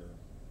is here.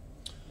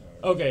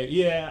 Okay,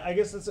 yeah, I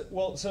guess that's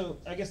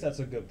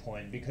a good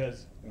point,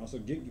 because And also,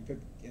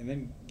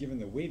 given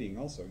the weighting,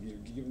 also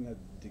given that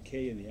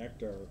decay in the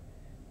actar,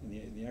 in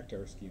the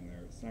actar scheme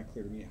there, it's not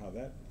clear to me how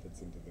that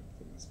fits into the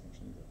fitness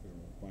function either.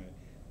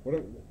 What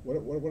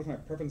if my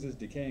preference is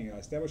decaying? I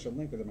establish a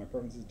link, but then my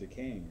preference is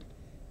decaying.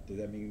 Does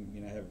that mean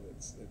if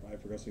I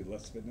have progressively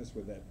less fitness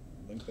with that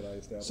link that I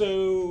established?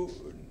 So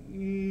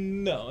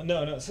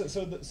no.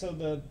 So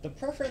the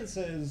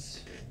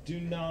preferences do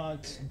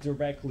not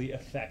directly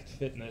affect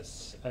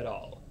fitness at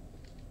all.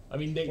 I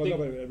mean, but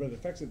it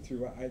affects it through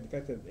the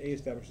fact that A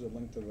establishes a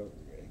link to the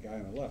guy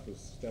on the left was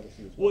established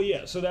through. Well,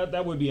 yeah. So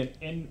that would be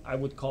I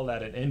would call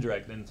that an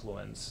indirect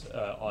influence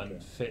on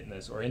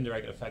fitness, or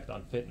indirect effect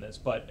on fitness.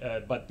 But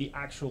the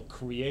actual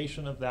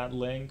creation of that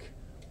link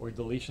or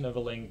deletion of a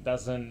link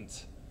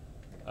doesn't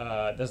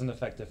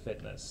affect the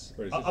fitness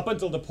up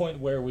until the point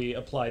where we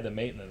apply the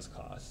maintenance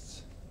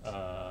costs.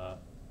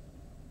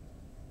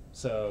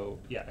 So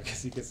yeah, I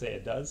guess you could say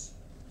it does.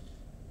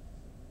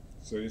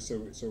 So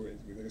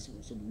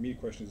me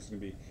question is going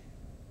to be,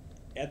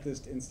 at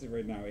this instant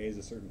right now, A is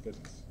a certain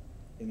fitness.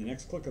 In the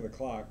next click of the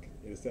clock,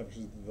 it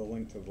establishes the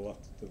link to the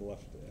left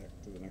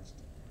to the next.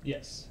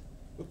 Yes.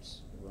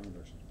 Oops. Wrong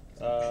direction.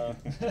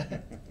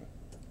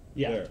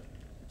 Yeah. There.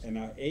 And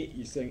now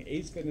you're saying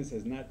A's fitness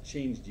has not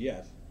changed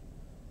yet.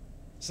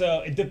 So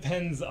it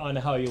depends on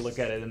how you look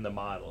at it in the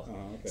model.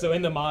 Okay. So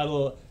in the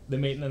model, the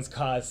maintenance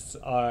costs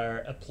are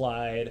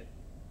applied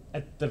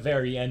at the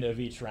very end of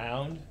each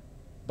round,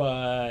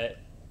 but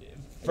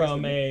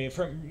from an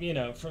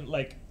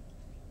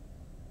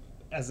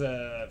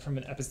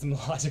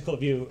epistemological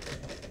view,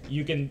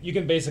 you can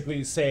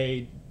basically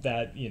say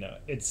that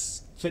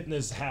its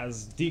fitness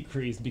has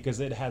decreased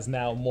because it has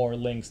now more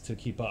links to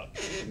keep up.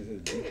 It has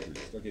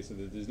decreased. Okay, so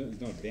there's no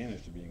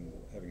advantage to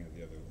having an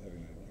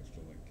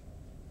extra link.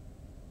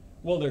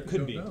 Well, there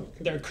could be.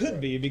 There could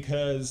be,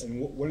 because.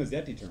 And when is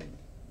that determined?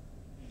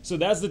 So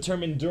that's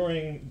determined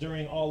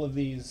during all of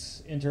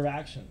these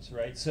interactions,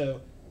 right?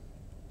 So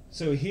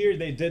here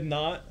they did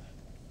not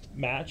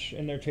match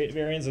in their trait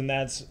variants,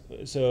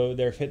 and so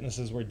their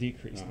fitnesses were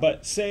decreased.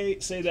 But say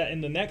that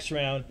in the next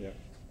round,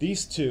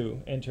 these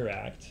two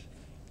interact.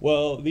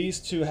 Well,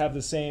 these two have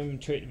the same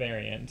trait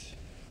variant,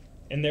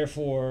 and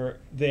therefore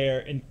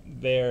their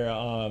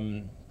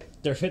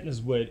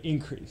fitness would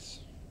increase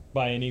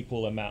by an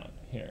equal amount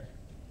here.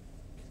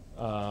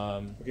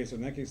 Okay, so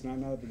in that case, now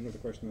that brings up the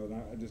question, though,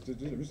 now I'm just to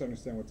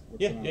understand what's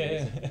Yeah, going on.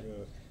 yeah.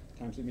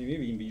 Maybe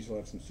even be useful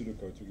to have some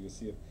pseudocode so we can just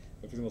see it.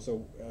 But for example,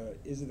 so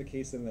is it the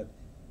case then that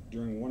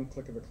during one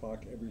click of the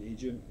clock, every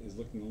agent is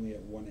looking only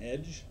at one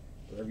edge,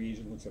 or every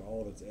agent looks at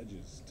all of its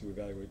edges to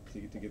evaluate to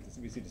get this?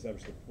 We see to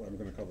establish what I'm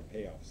going to call the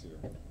payoffs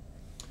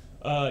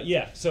here.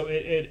 Yeah, so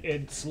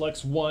it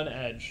selects one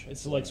edge. It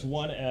selects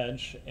one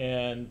edge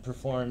and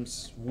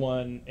performs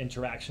one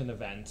interaction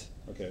event.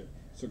 Okay,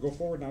 so go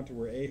forward now to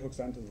where A hooks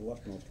onto the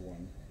leftmost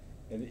one.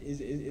 And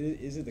is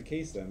it the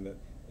case then that,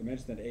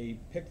 imagine that A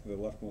picked the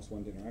leftmost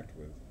one to interact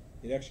with,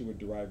 it actually would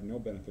derive no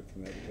benefit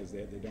from that because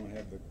they don't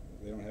have the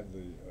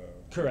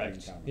correct.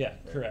 in common, Yeah,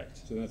 right? correct.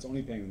 So then it's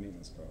only paying the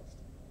maintenance cost.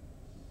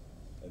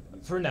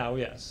 For now,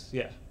 yes.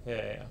 Yeah.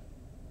 Yeah.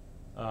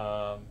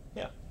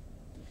 Okay.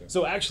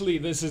 So actually,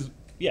 this is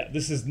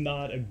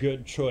not a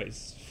good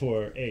choice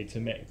for A to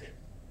make.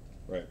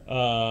 Right.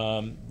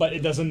 But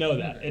it doesn't know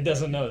that. It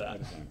doesn't know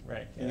that.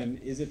 Right. And then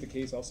is it the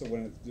case also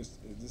when it's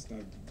just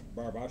not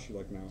Barabashi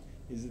like now?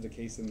 Is it the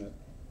case in that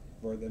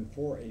for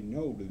a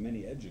node with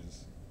many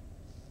edges,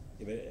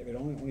 if it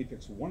only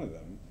picks one of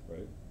them,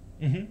 right?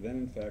 Mm-hmm. Then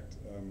in fact,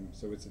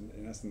 so it's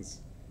in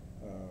essence,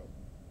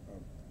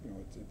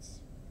 it's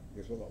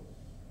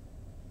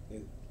I guess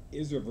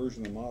is there a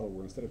version of the model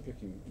where instead of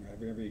picking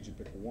having every agent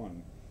pick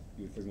one,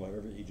 you would, for example,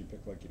 have every agent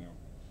pick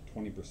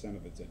 20%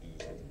 of its edges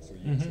or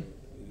something. So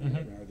I mean,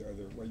 are there,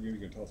 well, maybe you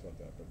can tell us about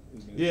that, but.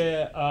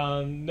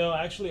 Yeah, no,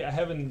 actually, I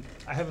haven't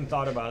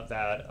thought about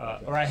that,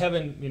 Okay. or I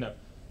haven't,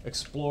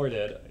 explored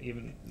it,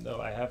 even though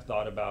I have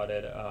thought about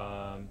it.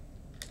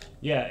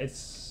 Yeah, it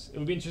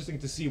would be interesting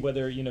to see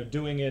whether,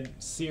 doing it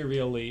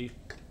serially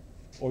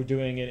or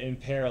doing it in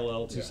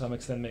parallel to some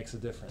extent makes a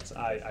difference.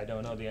 I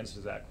don't know the answer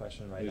to that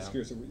question right now.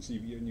 Curious, so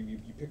you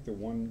picked the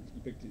one,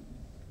 you picked it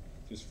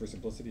just for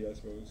simplicity, I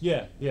suppose?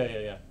 Yeah. So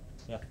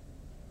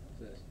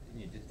in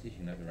your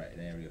dissertation, you have to write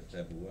an area of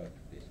further work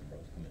based on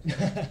what's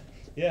coming.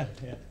 Yeah.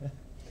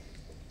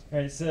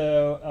 Right.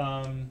 So,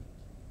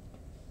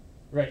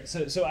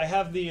 So I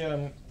have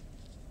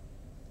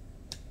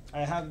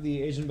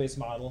the agent-based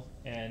model,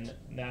 and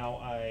now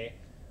I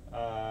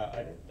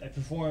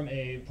perform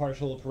a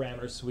partial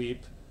parameter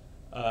sweep,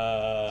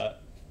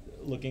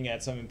 looking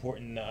at some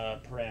important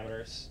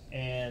parameters,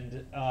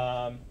 and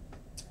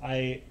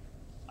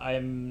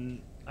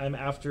I'm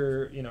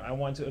after, I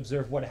want to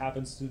observe what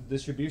happens to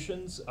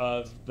distributions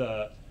of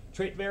the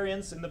trait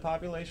variants in the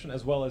population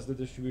as well as the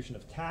distribution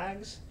of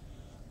tags.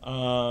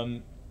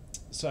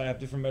 So I have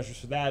different measures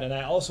for that, and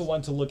I also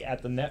want to look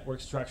at the network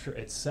structure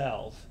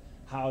itself,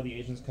 how the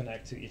agents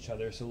connect to each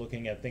other, so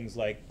looking at things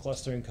like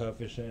clustering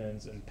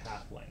coefficients and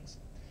path lengths.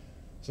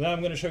 So now I'm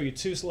going to show you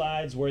two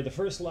slides where the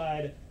first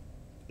slide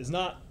is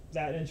not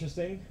that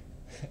interesting,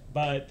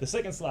 but the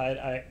second slide,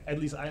 at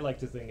least I like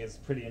to think, is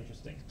pretty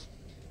interesting.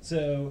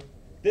 So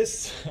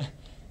this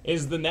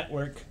is the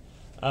network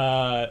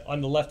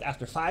on the left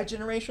after 5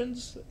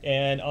 generations,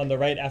 and on the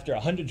right after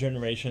 100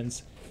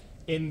 generations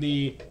in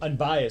the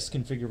unbiased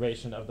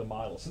configuration of the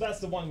model. So that's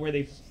the one where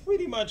they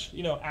pretty much,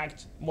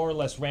 act more or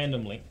less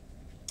randomly.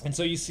 And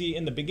so you see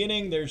in the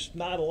beginning, there's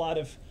not a lot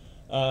of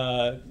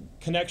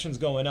connections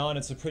going on.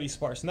 It's a pretty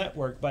sparse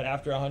network, but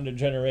after 100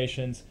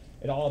 generations,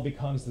 it all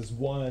becomes this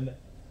one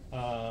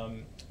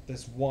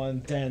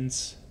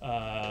dense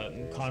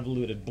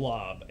convoluted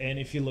blob. And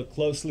if you look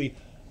closely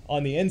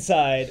on the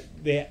inside,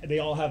 they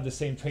all have the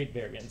same trait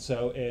variant.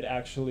 So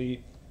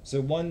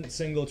one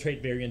single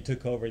trait variant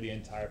took over the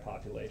entire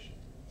population.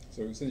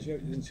 So since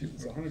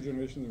it's 100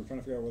 generations, we're trying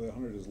to figure out whether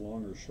 100 is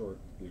long or short,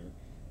 Peter.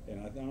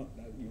 And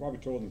you probably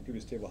told in the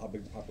previous table how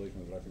big the population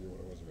was, but I forget what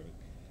it was already.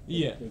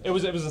 Yeah, it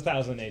was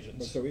 1,000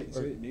 agents. So I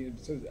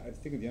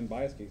think of the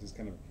unbiased case as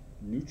kind of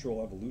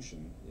neutral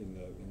evolution in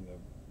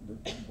the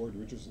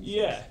Boyd-Richardson.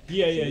 Yeah.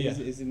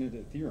 Isn't it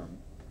a theorem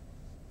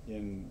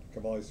in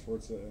Cavalli,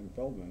 Sforza, and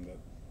Feldman that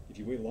if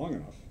you wait long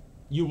enough,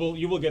 you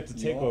will get to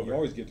take over. You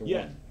always get to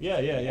one. Yeah.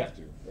 You have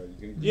to, right?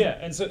 Yeah,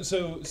 and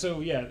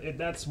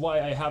that's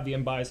why I have the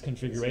unbiased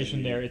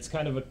configuration there. It's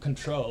kind of a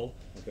control,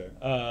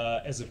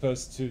 as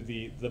opposed to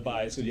the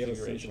biased so configuration. So you have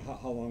a sense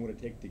of how long would it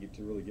take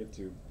to really get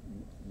to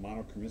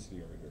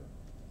monochronicity over here?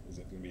 Is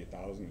it going to be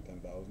 1,000 or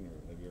 10,000, or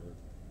have you ever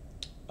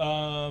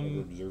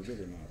observed it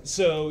or not?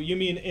 So you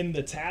mean in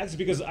the tags?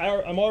 Because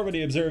I'm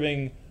already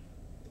observing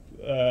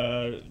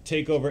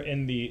takeover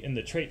in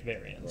the trait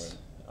variants. Right.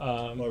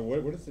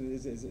 What is it?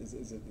 Is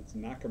it it's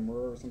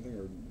Nakamura or something,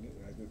 or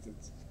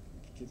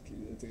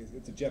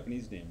it's a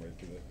Japanese name, right?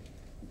 Because it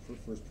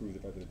first proved the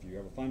fact that if you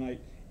have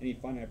any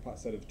finite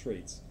set of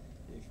traits,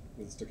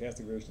 with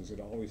stochastic variations, it's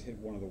going to always hit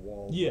one of the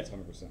walls. Yeah. That's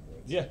 100%,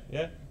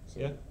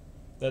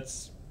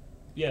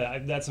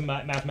 right? That's a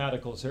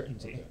mathematical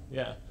certainty. Okay.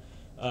 Yeah.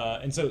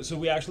 And so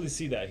we actually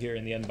see that here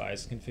in the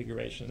unbiased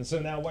configuration. And so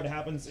now what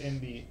happens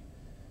in the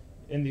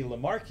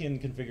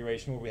Lamarckian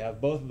configuration, where we have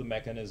both of the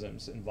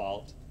mechanisms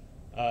involved?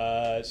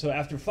 So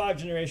after 5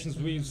 generations,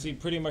 we see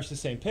pretty much the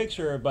same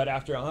picture, but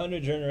after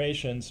 100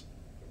 generations,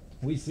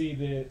 we see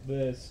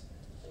this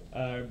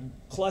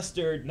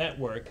clustered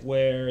network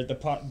where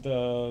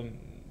the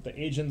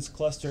agents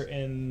cluster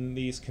in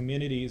these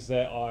communities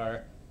that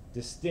are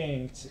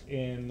distinct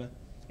in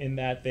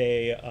that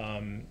the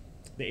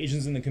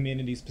agents in the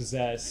communities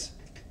possess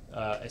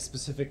a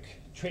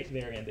specific trait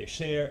variant. They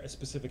share a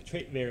specific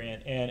trait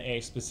variant and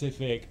a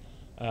specific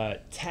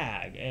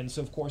tag. And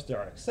so of course there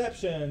are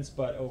exceptions,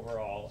 but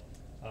overall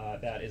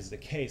that is the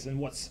case. And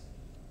what's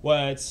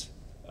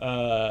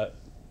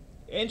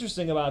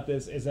interesting about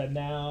this is that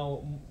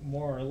now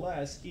more or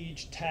less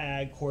each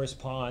tag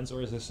corresponds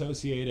or is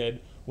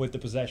associated with the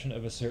possession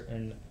of a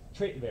certain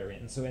trait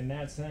variant. And so in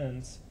that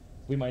sense,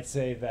 we might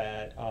say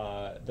that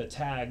the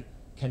tag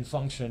can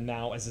function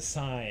now as a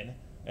sign,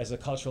 as a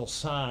cultural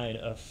sign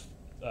of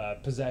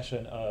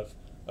possession of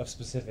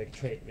specific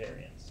trait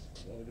variants.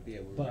 What would it be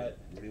a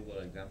real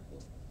world example?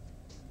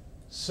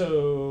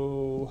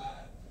 So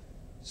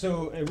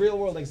a real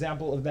world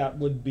example of that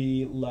would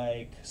be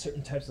like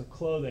certain types of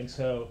clothing.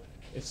 So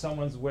if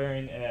someone's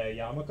wearing a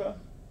yarmulke,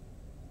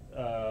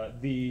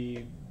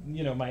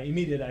 my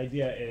immediate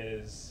idea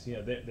is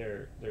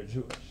they're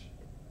Jewish.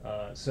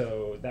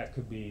 So that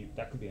could be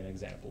an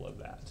example of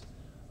that.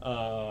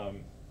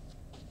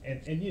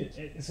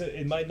 So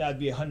it might not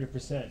be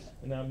 100%,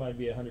 and that might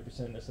be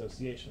 100%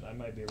 association. I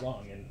might be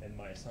wrong in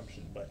my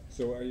assumption, but.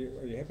 So are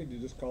you happy to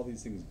just call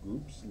these things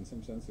groups in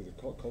some sense? Are they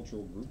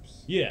cultural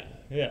groups? Yeah.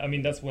 I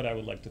mean that's what I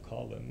would like to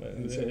call them.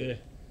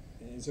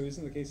 And so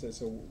isn't the case that,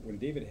 so when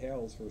David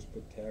Hales first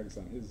put tags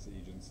on his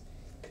agents,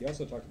 he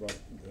also talked about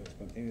the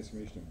spontaneous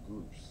formation of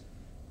groups.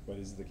 But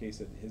is it the case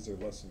that his are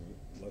less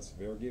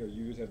variegated, or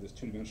you just have this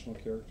two-dimensional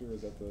character?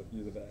 Is that the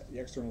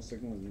external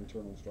signal and the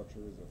internal structure?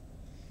 Is it?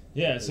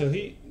 Yeah. So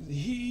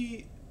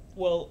he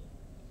well,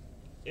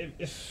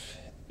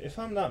 if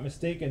I'm not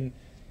mistaken,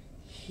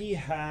 he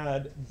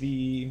had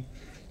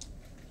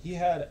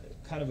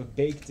kind of a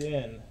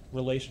baked-in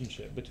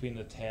relationship between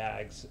the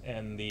tags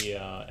and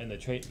the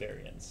trait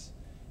variants,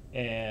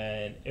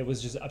 and it was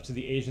just up to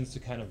the agents to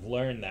kind of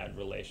learn that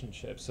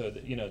relationship. So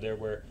that, there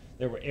were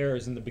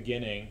errors in the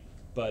beginning,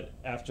 but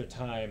after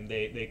time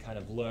they kind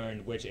of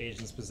learned which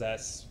agents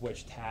possess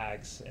which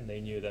tags, and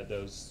they knew that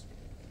those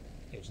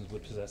agents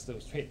would possess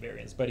those trait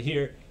variants. But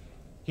here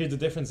the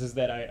difference is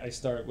that I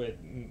start with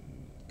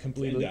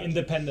completely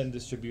independent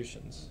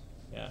distributions.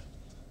 Yeah.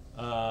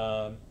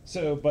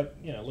 But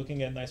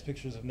looking at nice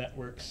pictures of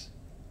networks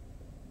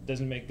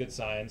doesn't make good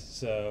science,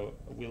 so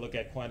we look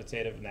at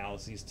quantitative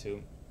analyses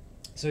too.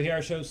 So here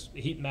I show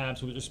heat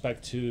maps with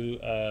respect to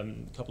a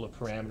couple of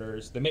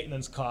parameters: the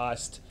maintenance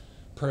cost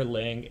per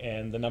link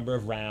and the number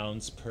of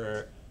rounds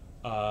per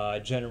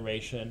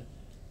generation.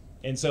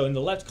 And so in the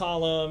left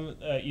column,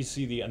 you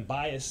see the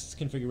unbiased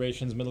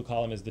configurations. Middle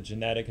column is the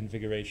genetic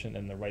configuration,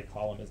 and the right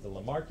column is the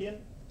Lamarckian.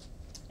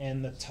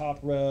 And the top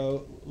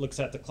row looks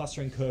at the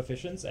clustering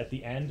coefficients at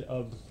the end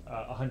of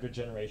 100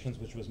 generations,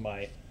 which was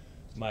the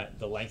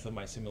length of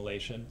my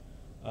simulation.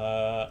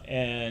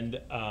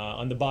 And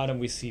on the bottom,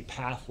 we see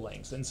path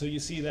lengths. And so you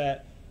see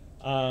that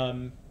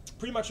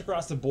pretty much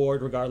across the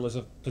board, regardless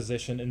of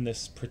position in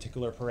this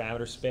particular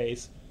parameter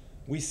space,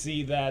 we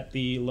see that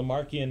the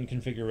Lamarckian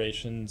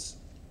configurations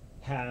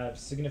have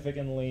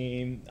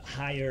significantly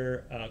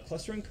higher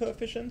clustering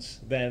coefficients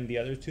than the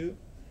other two,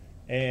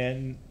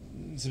 and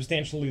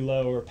substantially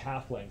lower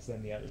path lengths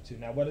than the other two.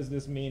 Now, what does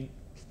this mean?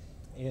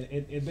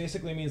 It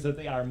basically means that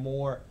they are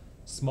more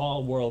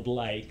small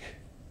world-like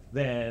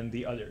than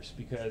the others,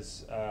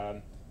 because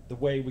the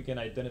way we can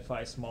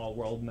identify small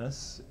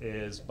worldness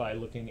is by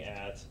looking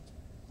at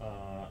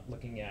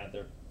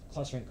their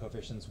clustering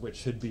coefficients, which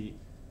should be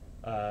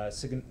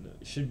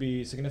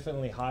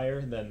significantly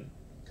higher than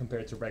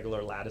compared to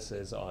regular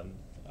lattices on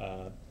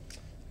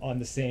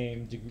the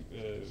same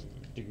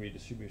degree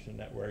distribution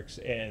networks,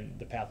 and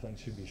the path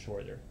length should be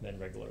shorter than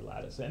regular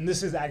lattice. And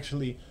this is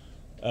actually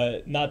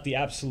not the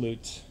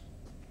absolute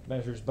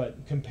measures,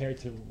 but compared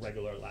to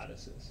regular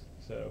lattices.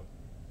 So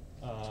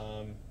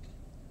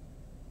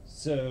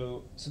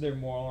they're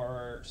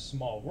more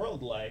small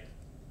world-like,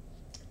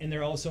 and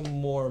they're also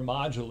more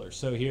modular.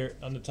 So here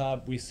on the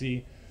top, we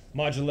see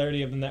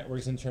modularity of the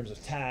networks in terms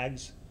of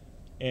tags,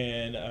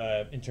 and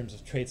in terms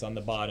of traits on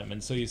the bottom.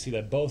 And so you see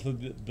that both of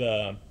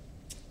the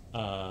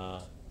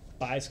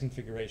bias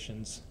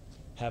configurations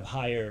have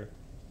higher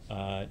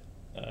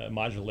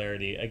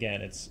modularity.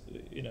 Again, it's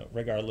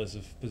regardless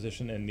of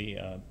position in the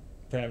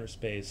parameter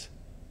space.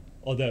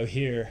 Although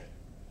here,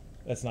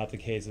 that's not the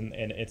case, and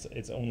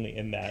it's only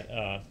in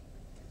that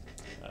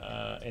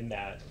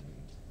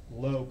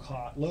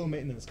low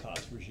maintenance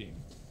cost regime.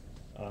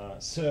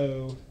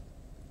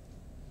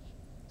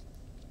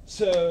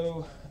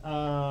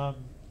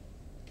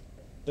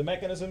 The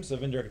mechanisms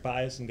of indirect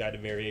bias and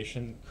guided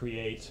variation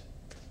create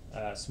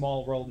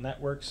small world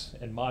networks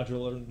and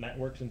modular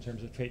networks in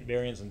terms of trait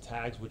variants and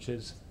tags, which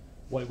is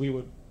what we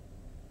would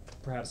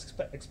perhaps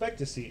expect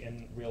to see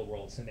in real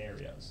world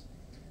scenarios.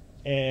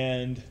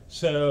 And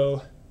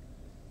so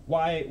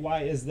why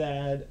is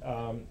that?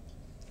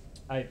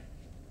 I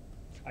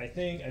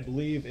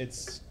believe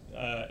it's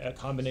a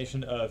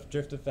combination of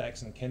drift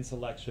effects and kin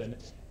selection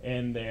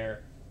and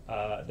their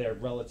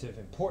relative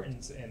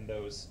importance in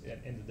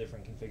the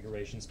different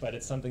configurations, but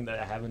it's something that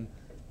I haven't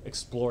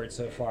explored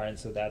so far, and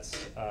so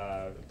that's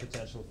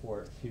potential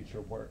for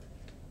future work.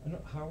 I don't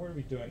know, how are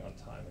we doing on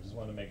time? I just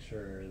want to make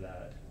sure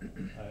that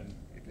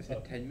If you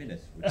said 10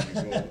 minutes, would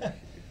you go?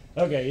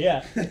 Okay,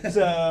 yeah.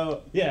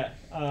 So yeah,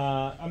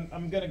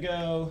 I'm gonna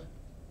go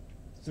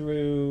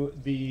through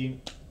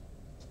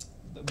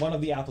one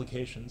of the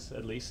applications,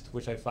 at least,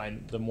 which I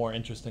find the more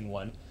interesting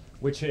one,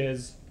 which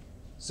is,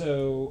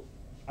 so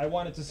I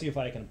wanted to see if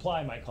I can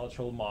apply my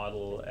cultural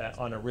model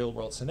on a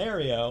real-world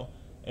scenario,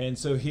 and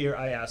so here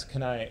I ask,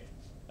 can I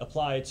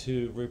apply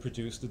to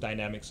reproduce the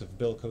dynamics of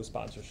bill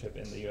co-sponsorship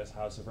in the U.S.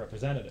 House of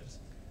Representatives?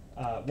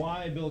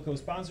 Why bill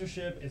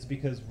co-sponsorship? It's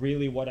because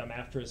really what I'm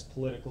after is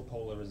political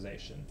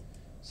polarization.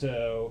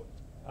 So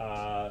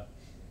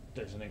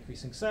there's an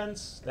increasing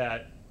sense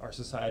that our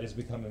society is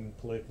becoming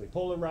politically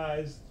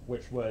polarized,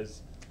 which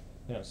was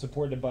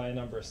supported by a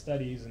number of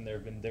studies, and there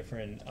have been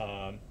different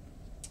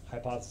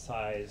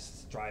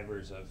hypothesized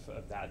drivers of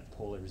that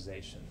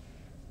polarization.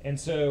 And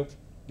so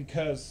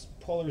because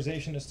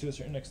polarization is to a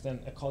certain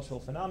extent a cultural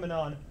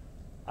phenomenon,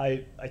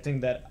 I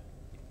think that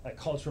a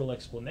cultural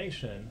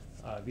explanation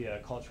via a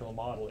cultural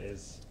model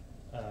is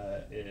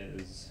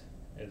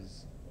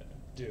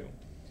due.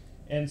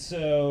 And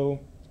so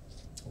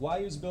why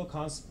use bill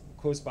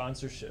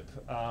co-sponsorship?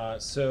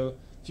 So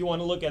if you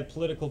want to look at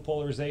political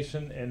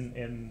polarization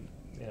in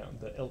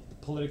the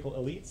political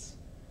elites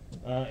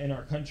in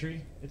our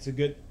country. It's a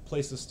good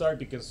place to start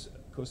because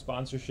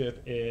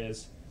co-sponsorship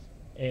is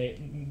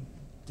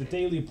the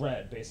daily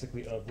bread,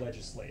 basically, of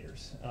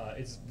legislators.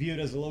 It's viewed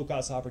as a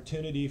low-cost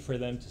opportunity for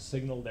them to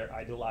signal their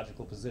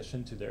ideological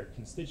position to their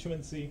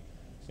constituency.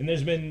 And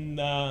there's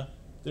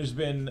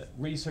been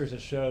research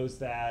that shows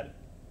that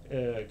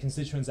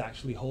constituents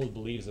actually hold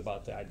beliefs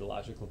about the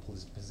ideological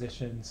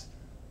positions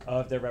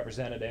of their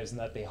representatives, and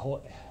that they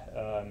hold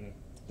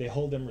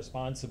them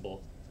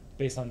responsible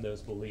based on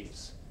those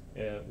beliefs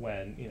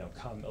when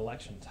come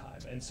election time.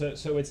 And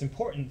so it's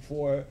important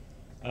for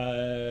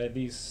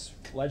these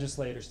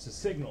legislators to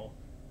signal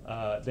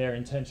their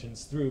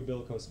intentions through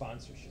bill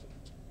co-sponsorship.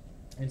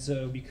 And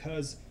so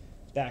because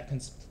that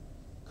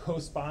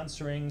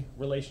co-sponsoring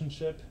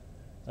relationship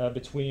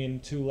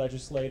between two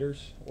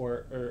legislators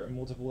or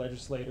multiple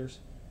legislators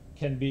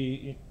can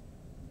be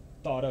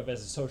thought of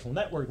as a social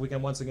network, we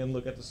can once again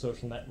look at the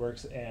social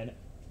networks and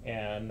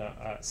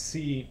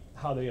see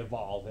how they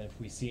evolve and if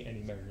we see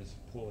any measures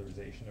of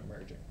polarization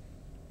emerging.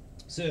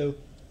 So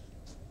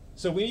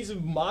we need to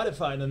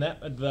modify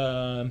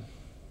the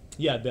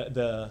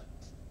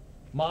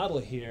model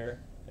here,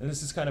 and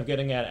this is kind of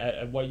getting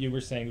at what you were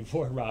saying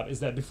before, Rob,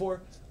 is that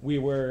before we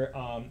were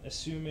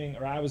assuming,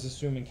 or I was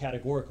assuming,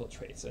 categorical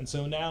traits. And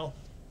so now,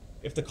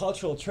 if the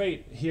cultural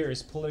trait here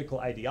is political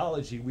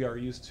ideology, we are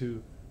used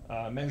to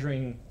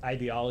measuring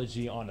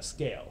ideology on a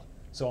scale,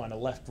 so on a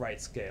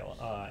left-right scale.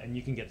 And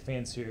you can get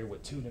fancier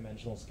with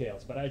two-dimensional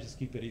scales, but I just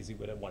keep it easy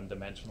with a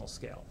one-dimensional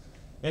scale.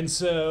 And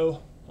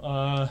so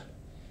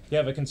you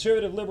have a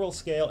conservative liberal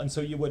scale, and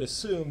so you would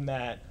assume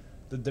that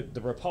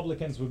the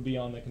Republicans would be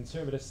on the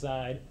conservative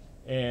side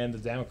and the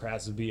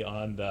Democrats would be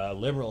on the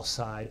liberal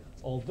side,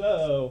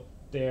 although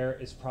there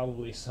is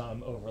probably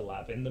some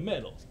overlap in the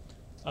middle.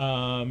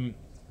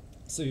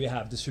 So you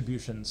have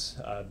distributions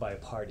by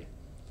party.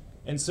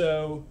 And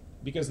so,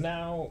 because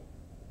now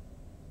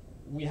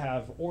we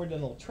have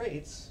ordinal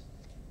traits,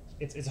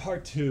 it's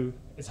hard to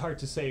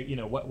say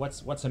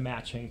what's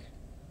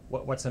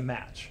a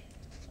match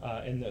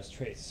in those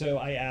traits. So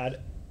I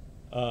add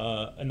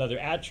another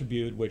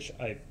attribute which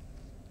I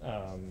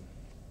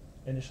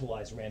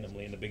initialize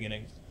randomly in the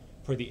beginning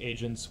for the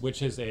agents,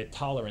 which is a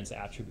tolerance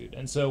attribute.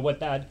 And so what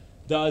that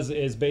does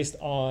is, based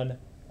on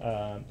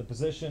the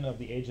position of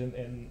the agent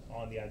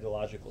on the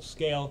ideological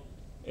scale,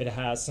 it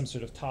has some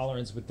sort of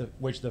tolerance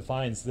which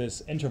defines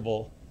this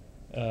interval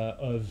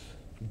of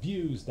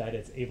views that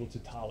it's able to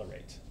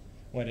tolerate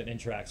when it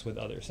interacts with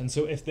others. And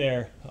so if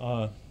they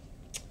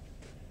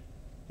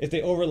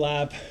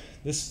overlap,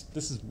 this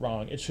is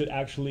wrong.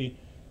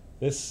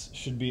 This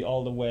should be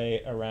all the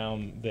way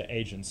around the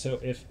agent. So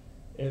if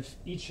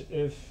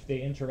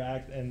they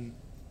interact and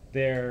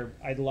their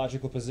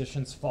ideological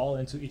positions fall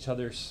into each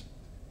other's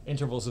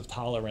intervals of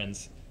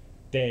tolerance,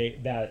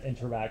 that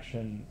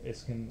interaction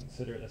is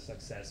considered a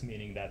success,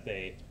 meaning that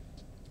they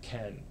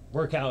can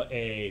work out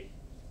a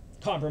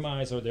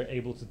compromise or they're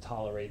able to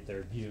tolerate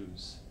their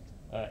views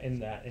in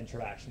that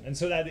interaction. And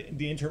so that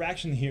the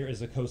interaction here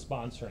is a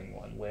co-sponsoring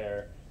one,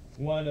 where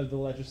one of the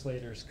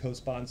legislators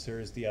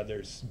co-sponsors the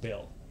other's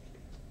bill.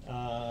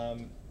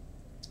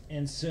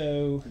 And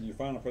so in your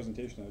final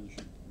presentation, you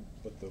should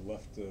let the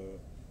left,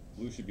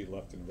 blue should be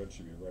left and red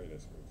should be right, I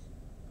suppose.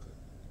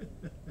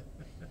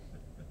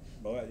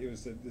 Well,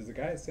 there's a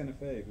guy at Santa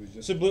Fe who's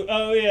just... So blue,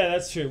 oh yeah,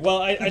 that's true.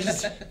 Well, I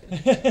just...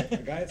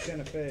 The guy at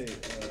Santa Fe,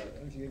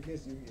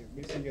 basically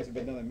you guys have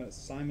been down there,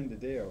 Simon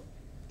DeDeo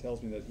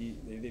tells me that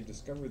they've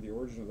discovered the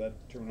origin of that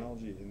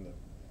terminology in the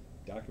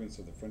documents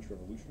of the French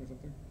Revolution or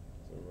something.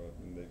 So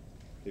and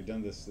they've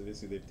done this,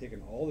 basically they've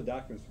taken all the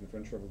documents from the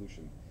French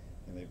Revolution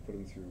and they put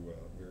them through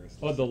various...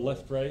 Oh, the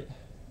left-right?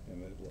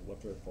 And the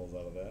left-right falls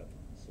out of that.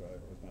 So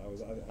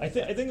I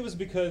think it was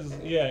because,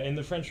 yeah, in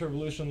the French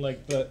Revolution,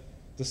 like the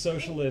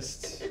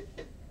socialist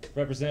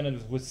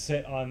representatives would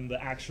sit on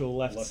the actual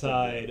left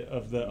side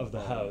of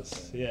the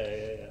house.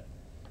 Yeah.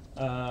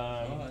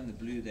 And the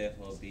blue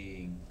therefore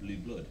being blue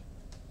blood.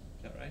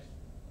 Is that right?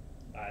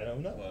 I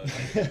don't know. Well,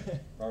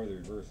 probably the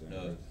reverse.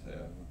 No,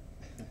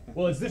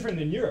 well, it's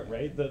different in Europe,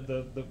 right?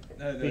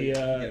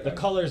 The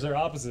colors are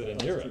opposite in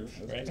Europe,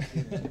 right?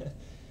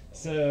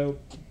 So.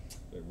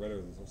 They're redder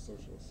than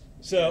socialists.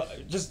 So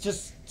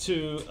just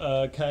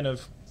to kind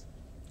of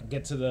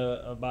get to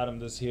the bottom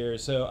of this here.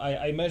 So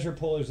I measure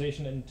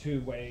polarization in two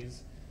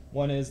ways.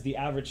 One is the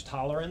average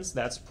tolerance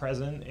that's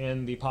present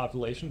in the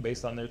population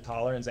based on their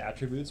tolerance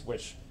attributes,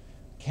 which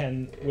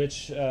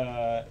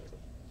are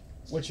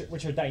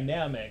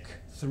dynamic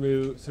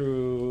through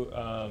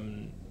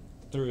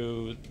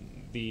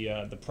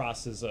the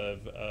process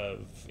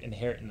of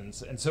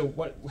inheritance. And so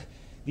what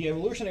the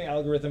evolutionary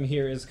algorithm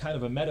here is kind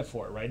of a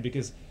metaphor, right?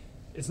 Because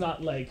it's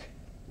not like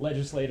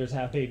legislators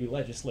have baby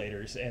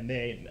legislators and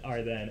they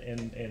are then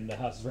in the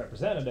House of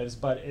Representatives,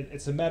 but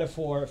it's a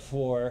metaphor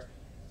for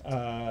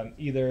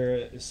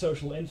either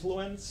social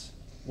influence,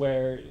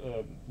 where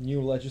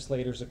new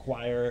legislators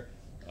acquire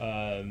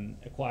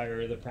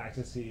the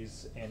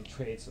practices and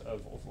traits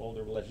of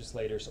older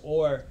legislators,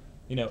 or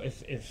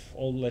if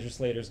old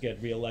legislators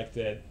get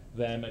reelected,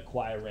 them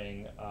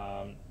acquiring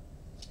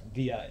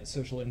via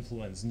social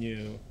influence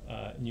new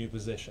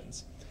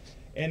positions.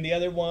 And the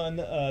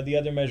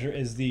other measure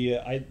is the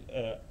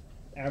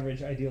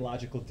average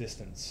ideological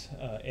distance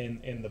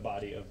in the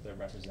body of the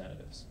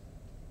representatives.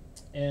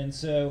 And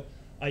so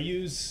I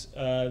use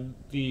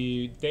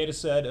the data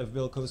set of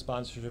bill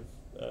co-sponsorship,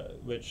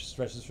 which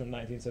stretches from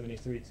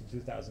 1973 to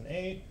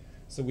 2008.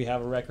 So we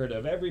have a record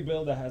of every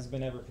bill that has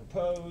been ever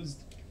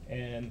proposed,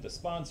 and the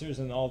sponsors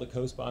and all the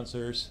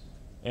co-sponsors,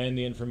 and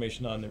the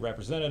information on the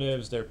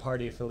representatives, their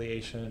party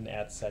affiliation,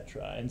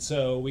 etc. And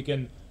so we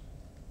can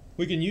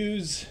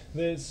use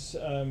this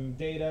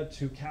data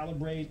to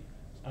calibrate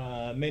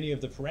many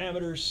of the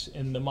parameters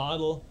in the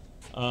model,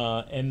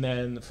 and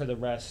then for the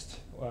rest,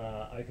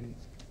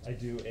 I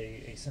do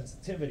a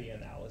sensitivity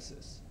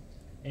analysis.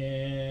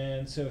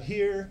 And so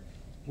here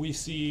we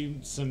see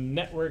some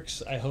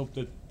networks. I hope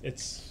that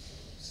it's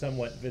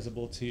somewhat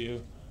visible to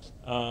you.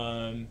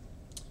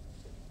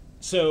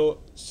 So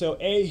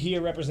A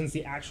here represents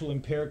the actual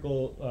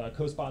empirical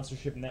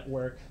co-sponsorship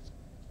network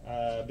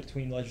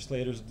between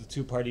legislators of the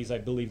two parties. I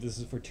believe this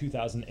is for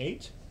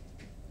 2008,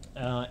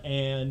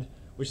 and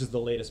which is the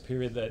latest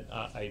period that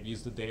I've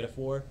used the data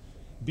for.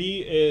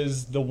 B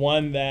is the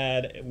one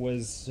that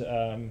was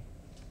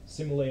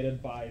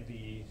simulated by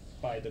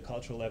the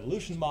cultural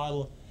evolution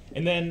model.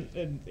 And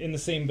then in the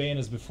same vein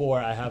as before,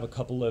 I have a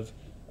couple of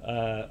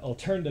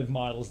alternative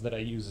models that I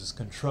use as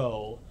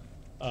control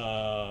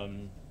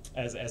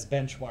as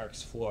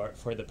benchmarks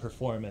for the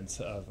performance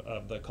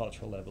of the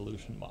cultural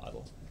evolution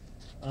model.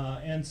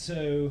 And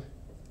so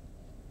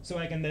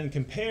I can then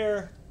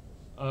compare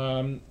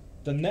the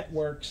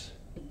networks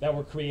that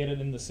were created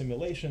in the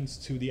simulations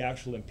to the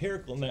actual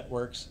empirical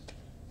networks.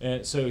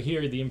 And so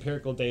here, the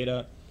empirical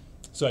data,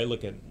 so I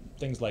look at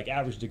things like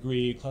average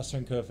degree,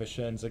 clustering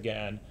coefficients,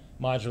 again,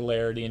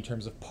 modularity in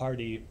terms of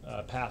party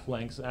path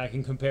lengths. And I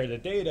can compare the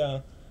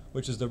data,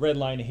 which is the red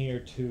line here,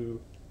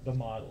 to the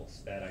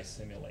models that I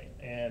simulate.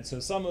 And so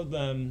some of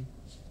them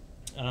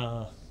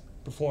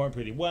perform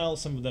pretty well,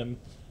 some of them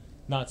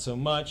not so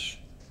much.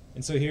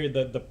 And so here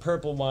the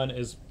purple one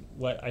is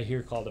what I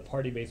here call the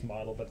party-based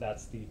model, but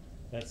that's the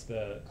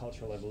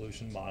cultural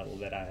evolution model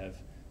that I have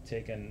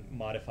taken,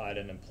 modified,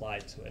 and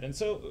applied to it. And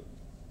so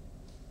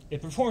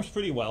it performs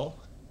pretty well.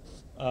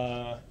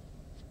 But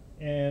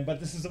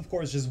this is, of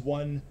course, just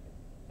one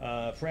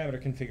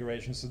parameter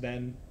configuration. So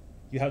then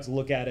you have to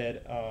look at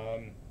it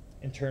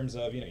in terms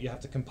of, you have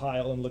to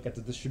compile and look at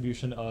the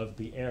distribution of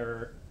the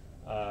error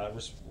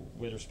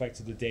with respect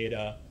to the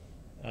data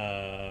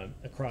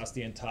across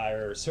the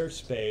entire search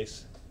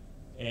space.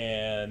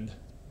 And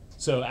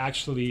so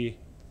actually,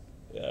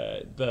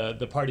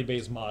 the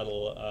party-based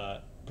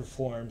model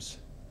performs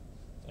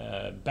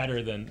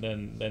better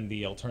than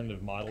the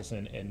alternative models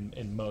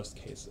in most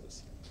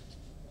cases.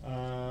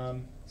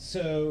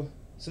 So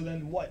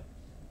then what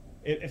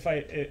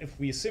if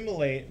we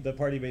simulate the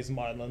party-based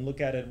model and look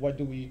at it, what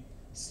do we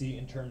see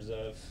in terms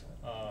of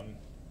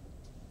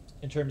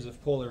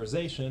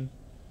polarization?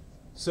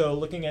 So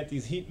looking at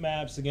these heat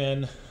maps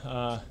again,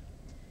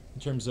 in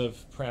terms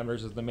of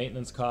parameters of the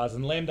maintenance cause,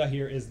 and lambda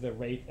here is the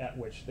rate at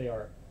which they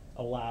are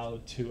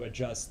allowed to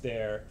adjust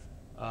their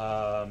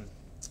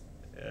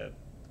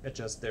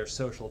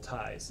social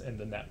ties in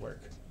the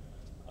network.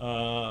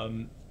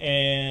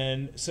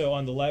 And so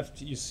on the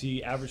left you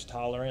see average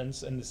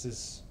tolerance, and this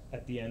is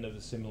at the end of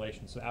the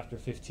simulation, so after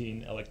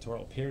 15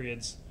 electoral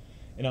periods.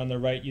 And on the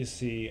right you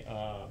see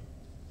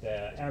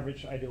the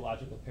average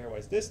ideological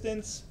pairwise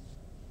distance.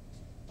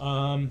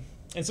 And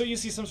so you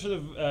see some sort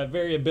of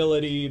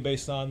variability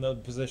based on the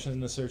position in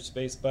the search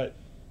space, but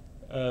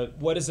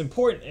what is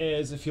important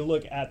is if you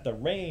look at the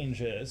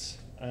ranges,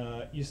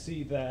 you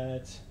see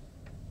that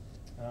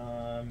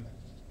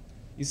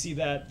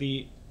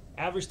the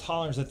average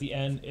tolerance at the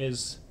end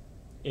is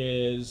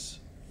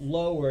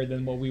lower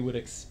than what we would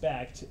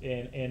expect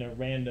in a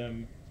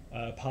random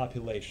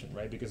population,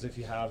 right? Because if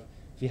you have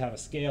a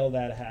scale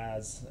that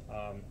has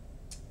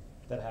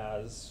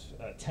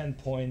 10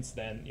 points,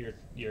 then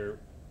your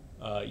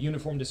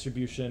uniform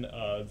distribution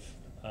of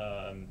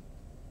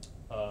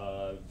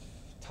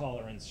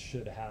tolerance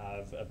should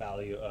have a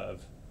value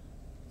of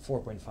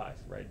 4.5,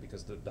 right?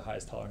 Because the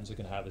highest tolerance you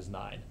can have is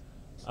 9.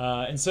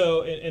 And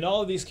so in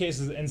all of these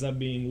cases, it ends up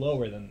being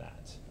lower than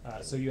that.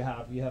 So you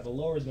have a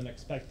lower than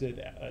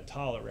expected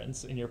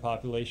tolerance in your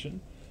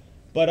population.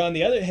 But on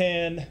the other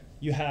hand,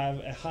 you have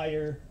a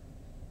higher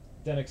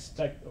than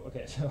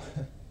expected, so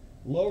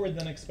lower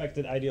than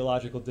expected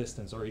ideological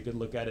distance, or you could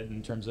look at it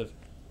in terms of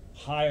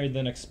higher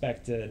than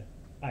expected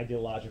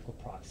ideological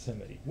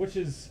proximity, which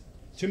is,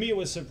 to me, it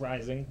was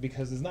surprising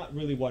because it's not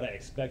really what I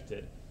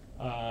expected.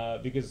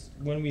 Because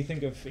when we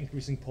think of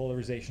increasing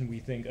polarization, we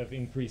think of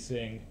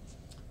increasing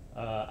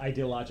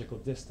ideological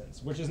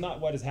distance, which is not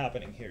what is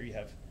happening here. You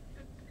have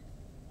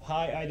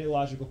high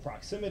ideological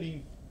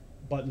proximity,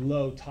 but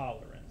low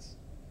tolerance.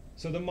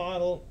 So the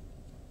model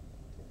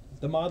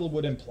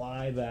would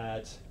imply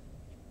that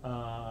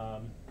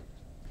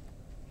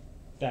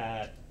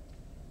that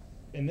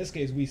in this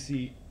case we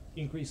see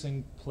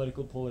increasing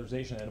political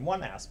polarization in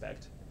one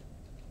aspect,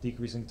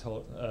 decreasing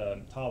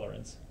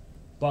tolerance,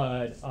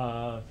 but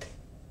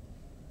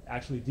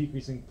actually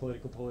decreasing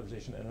political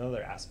polarization in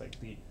another aspect.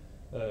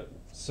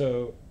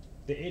 So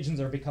the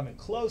agents are becoming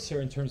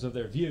closer in terms of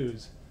their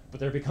views, but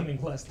they're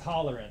becoming less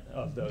tolerant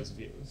of those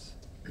views.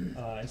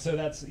 And so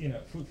that's,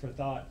 food for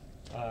thought,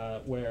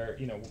 where,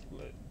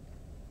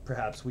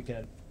 perhaps we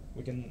can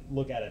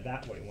look at it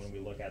that way when we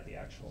look at the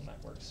actual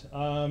networks.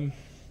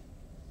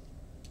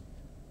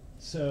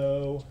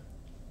 So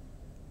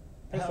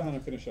Press on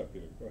and finish up,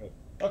 Peter. Go ahead.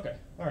 okay,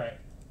 all right.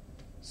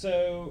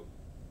 So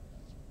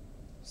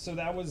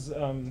that was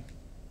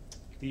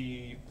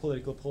the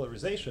political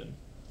polarization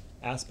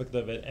aspect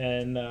of it,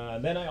 and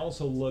then I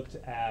also looked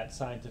at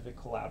scientific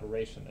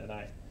collaboration,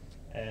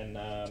 and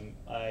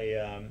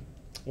I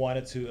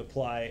wanted to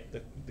apply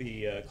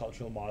the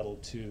cultural model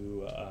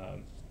to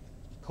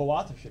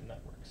co-authorship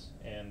networks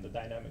and the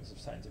dynamics of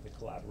scientific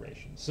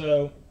collaboration.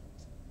 So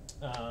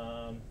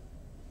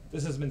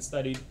this has been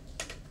studied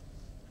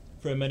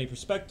from many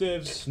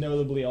perspectives,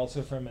 notably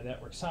also from a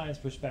network science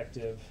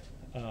perspective,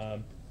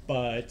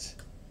 but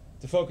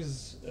the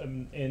focus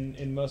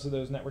in most of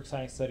those network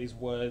science studies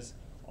was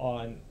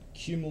on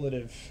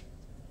cumulative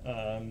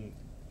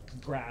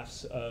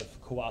graphs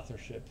of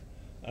co-authorship.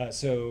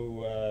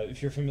 So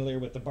if you're familiar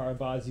with the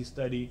Barabasi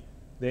study,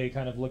 they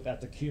kind of looked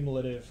at the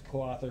cumulative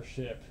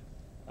co-authorship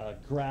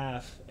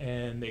graph,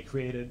 and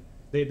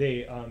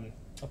they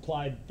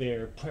applied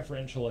their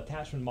preferential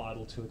attachment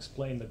model to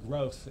explain the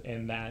growth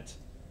in that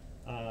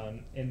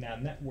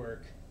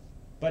network.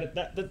 But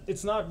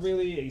it's not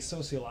really a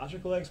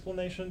sociological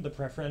explanation. The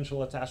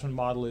preferential attachment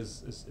model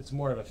it's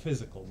more of a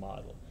physical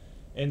model.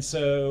 And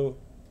so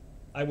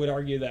I would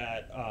argue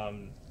that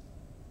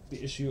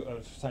the issue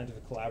of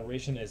scientific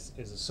collaboration is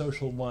a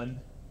social one.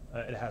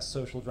 It has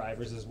social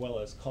drivers as well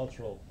as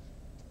cultural,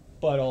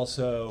 but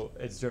also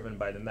it's driven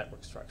by the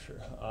network structure.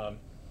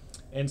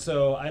 And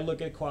so I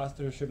look at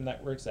co-authorship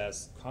networks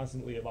as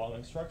constantly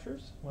evolving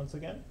structures, once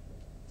again.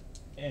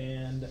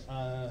 And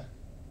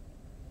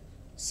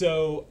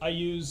so I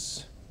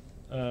use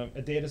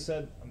a data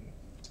set,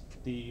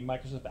 the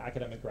Microsoft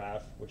Academic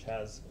Graph, which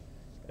has,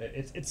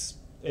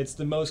 it's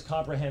the most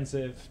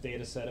comprehensive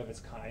data set of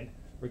its kind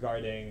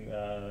regarding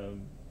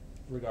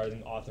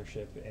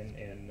authorship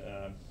in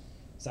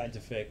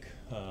scientific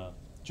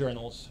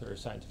journals or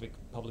scientific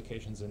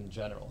publications in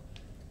general.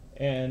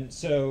 And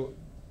so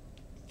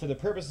for the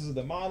purposes of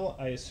the model,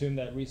 I assume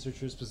that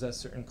researchers possess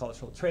certain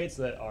cultural traits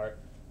that are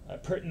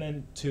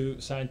pertinent to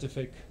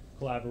scientific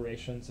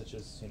collaboration, such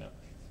as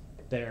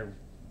their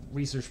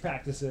research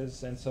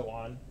practices and so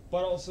on,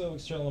 but also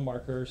external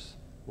markers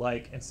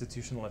like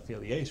institutional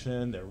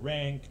affiliation, their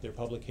rank, their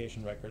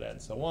publication record,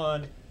 and so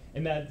on,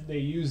 and that they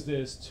use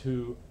this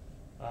to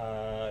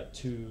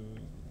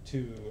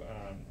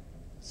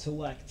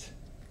select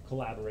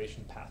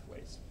collaboration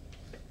pathways.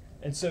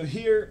 And so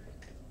here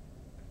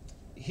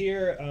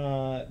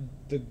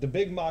the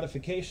big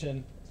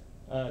modification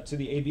to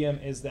the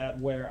ABM is that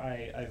where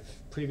I've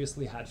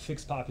previously had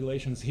fixed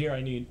populations, here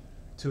I need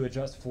to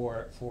adjust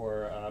for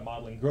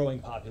modeling growing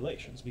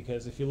populations,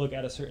 because if you look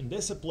at a certain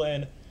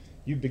discipline,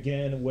 you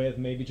begin with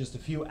maybe just a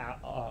few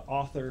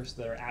authors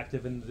that are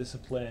active in the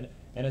discipline,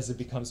 and as it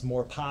becomes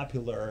more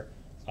popular,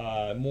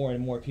 more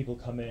and more people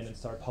come in and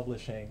start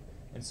publishing,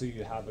 and so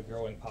you have a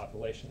growing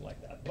population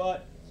like that.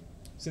 But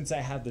since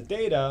I have the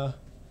data,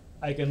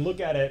 I can look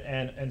at it,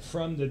 and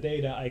from the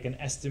data I can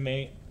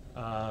estimate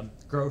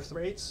growth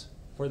rates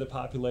for the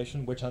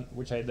population, which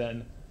I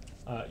then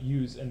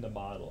use in the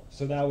model.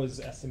 So that was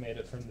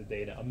estimated from the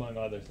data, among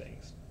other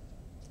things.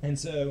 And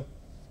so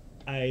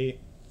I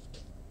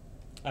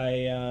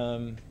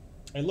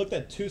looked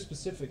at two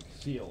specific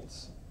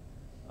fields.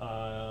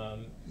 I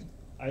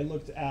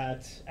looked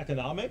at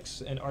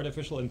economics and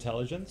artificial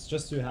intelligence,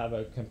 just to have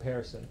a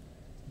comparison.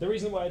 The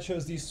reason why I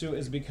chose these two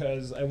is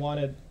because I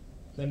wanted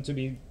them to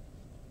be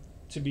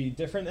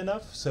different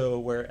enough, so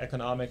where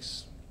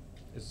economics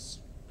is,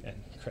 and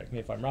correct me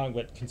if I'm wrong,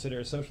 but consider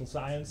a social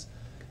science,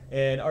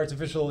 and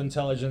artificial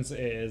intelligence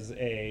is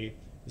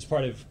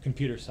part of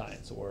computer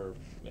science, or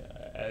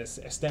a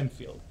STEM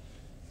field.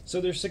 So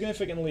they're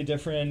significantly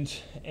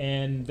different,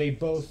 and they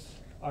both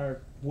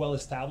are well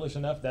established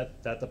enough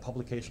that the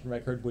publication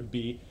record would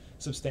be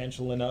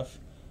substantial enough.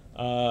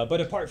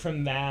 But apart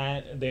from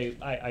that,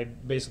 I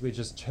basically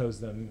just chose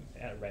them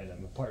at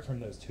random, apart from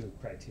those two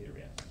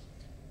criteria.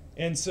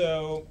 And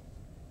so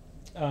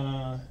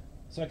I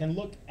can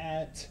look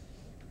at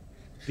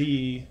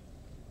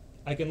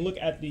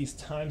these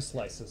time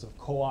slices of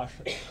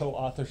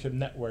co-authorship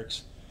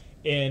networks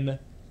in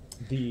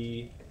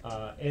the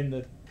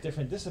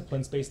different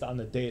disciplines based on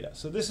the data.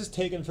 So this is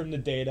taken from the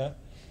data,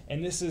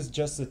 and this is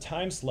just the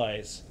time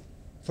slice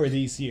for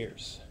these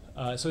years.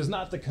 So it's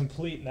not the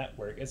complete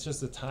network, it's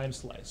just a time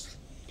slice.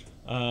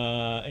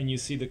 And you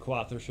see the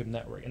co-authorship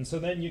network. And so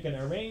then you can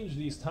arrange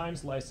these time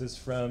slices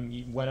from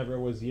whenever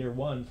it was year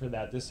one for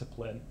that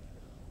discipline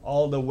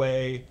all the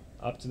way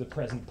up to the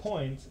present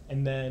point,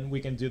 and then we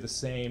can do the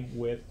same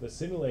with the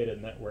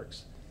simulated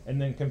networks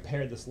and then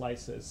compare the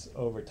slices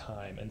over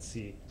time and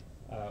see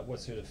what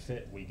sort of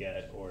fit we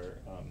get, or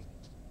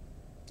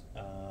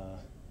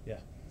yeah.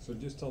 So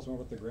just tell us more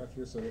about the graph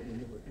here. So that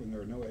when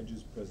there are no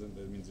edges present,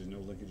 that means there's no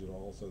linkage at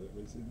all. So that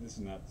this is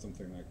not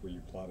something like where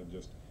you plotted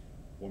just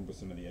 1%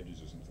 of the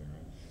edges or something,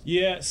 right?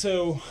 Yeah.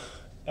 So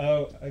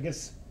I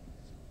guess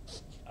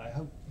I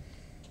hope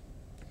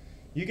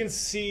you can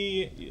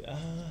see.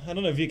 I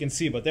don't know if you can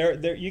see, but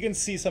there you can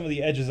see some of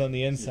the edges on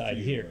the inside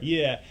here. Right.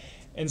 Yeah.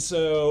 And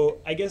so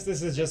I guess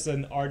this is just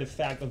an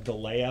artifact of the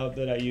layout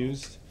that I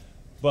used.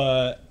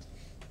 But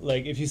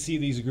like if you see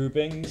these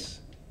groupings,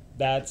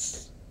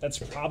 that's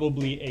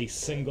probably a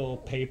single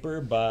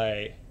paper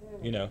by,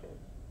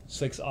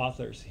 6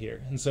 authors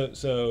here. And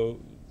so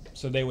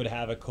they would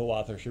have a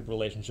co-authorship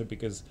relationship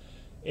because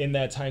in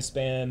that time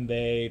span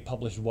they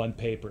published 1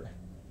 paper.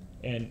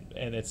 And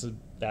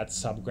that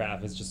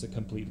subgraph is just a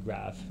complete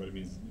graph. But it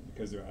means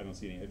because I don't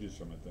see any edges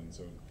from it then,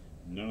 so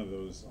none of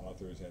those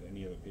authors had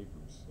any other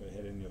papers,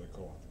 had any other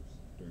co-authors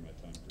during that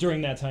time period.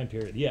 During that time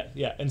period,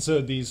 yeah. And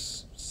so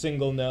these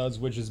single nodes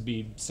would just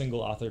be single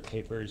author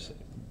papers.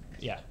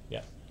 Yeah.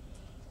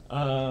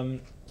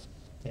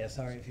 Yeah,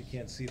 sorry if you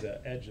can't see the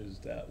edges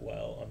that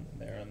well on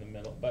there on the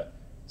middle. But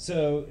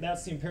so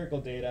that's the empirical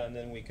data, and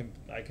then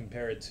I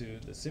compare it to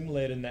the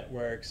simulated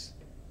networks,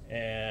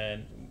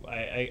 and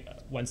I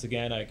once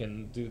again I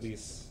can do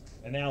these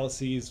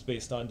analyses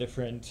based on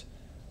different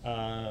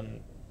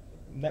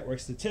network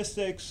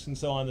statistics. And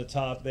so on the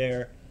top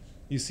there,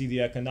 you see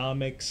the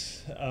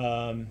economics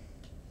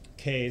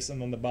case,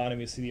 and on the bottom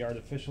you see the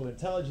artificial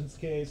intelligence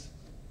case.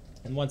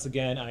 And once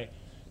again, I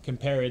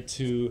compare it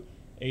to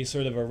a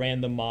sort of a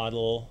random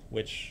model,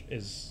 which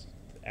is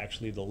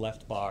actually the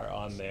left bar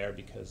on there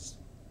because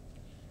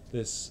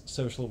this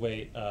social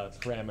weight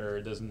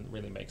parameter doesn't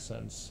really make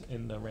sense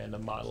in the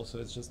random model, so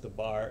it's just the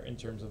bar in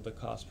terms of the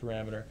cost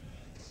parameter.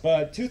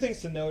 But 2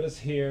 things to notice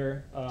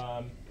here.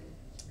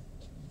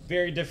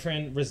 Very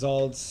different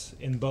results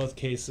in both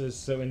cases.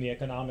 So in the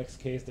economics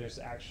case, there's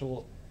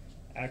actual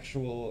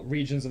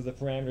regions of the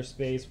parameter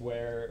space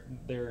where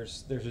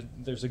there's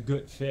a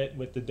good fit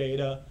with the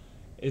data.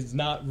 Is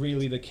not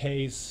really the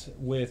case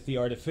with the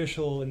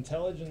artificial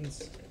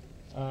intelligence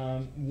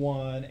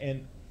one.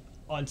 And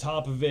on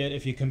top of it,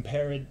 if you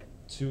compare it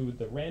to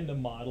the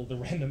random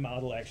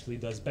model actually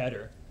does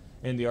better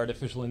in the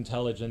artificial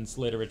intelligence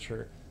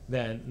literature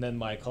than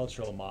my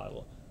cultural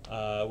model.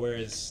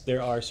 Whereas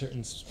there are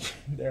certain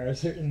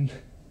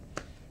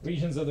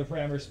regions of the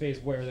parameter space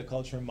where the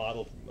cultural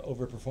model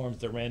overperforms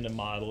the random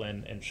model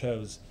and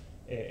shows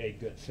a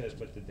good fit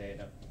with the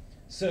data.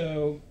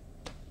 So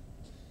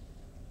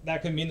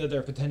that could mean that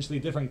there are potentially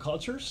different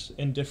cultures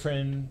in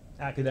different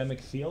academic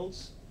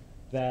fields,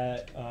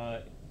 that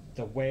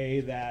the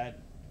way that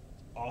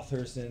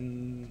authors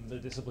in the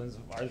disciplines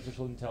of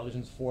artificial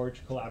intelligence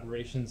forge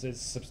collaborations is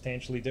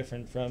substantially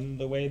different from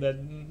the way that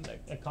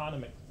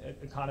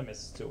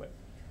economists do it.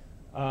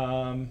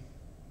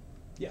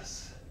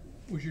 Yes?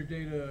 Was your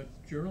data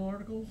journal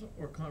articles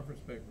or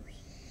conference papers?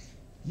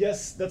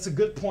 Yes, that's a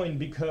good point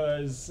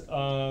because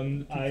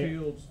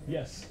fields.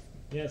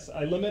 Yes,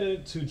 I limited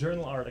it to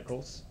journal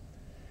articles.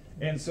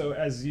 And so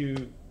as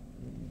you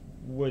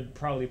would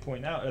probably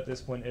point out at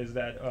this point is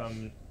that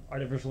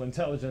artificial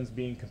intelligence,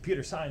 being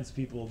computer science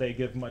people, they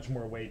give much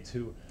more weight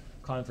to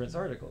conference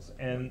articles.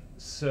 And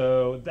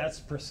so that's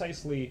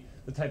precisely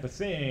the type of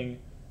thing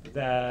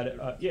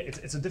that,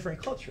 it's a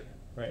different culture,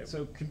 right?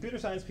 So computer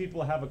science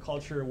people have a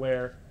culture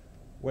where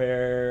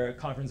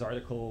conference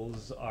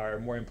articles are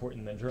more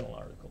important than journal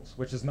articles,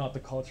 which is not the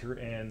culture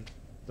in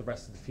the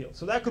rest of the field.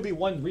 So that could be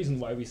one reason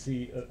why we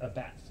see a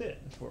bad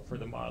fit for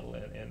the model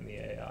in the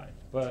AI.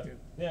 But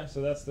yeah,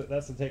 so that's the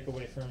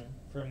takeaway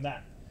from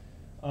that.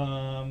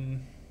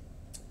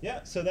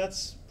 Yeah, so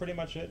that's pretty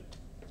much it.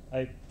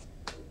 I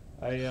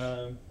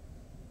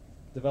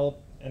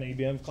developed an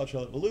ABM of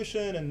cultural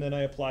evolution, and then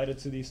I applied it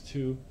to these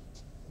two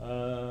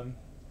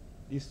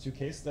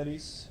case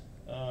studies.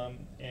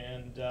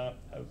 And I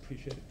would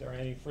appreciate if there are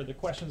any further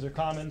questions or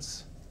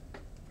comments.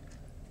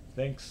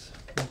 Thanks.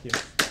 Thank you.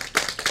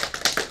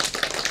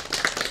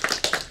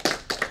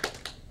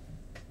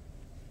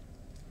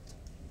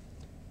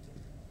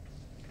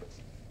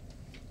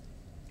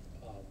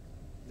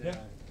 Yeah.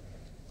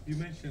 You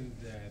mentioned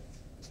that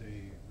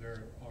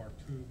there are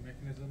 2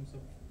 mechanisms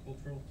of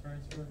cultural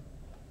transfer.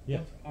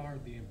 Yeah. What are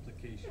the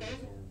implications,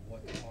 or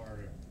what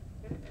are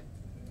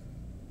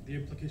the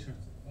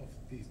implications of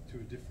these 2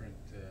 different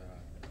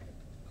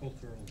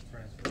cultural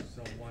transfers?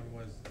 So one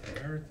was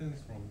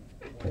inheritance from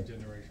one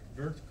generation,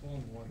 vertical,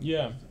 and one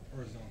was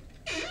horizontal.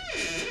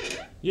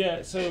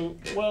 Yeah, so,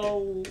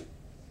 well,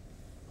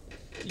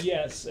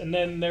 yes, and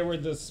then there were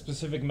the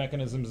specific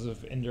mechanisms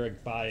of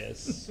indirect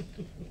bias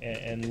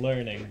and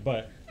learning,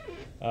 but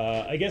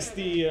I guess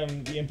the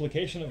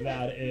implication of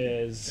that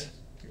is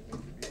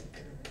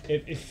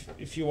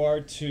if you are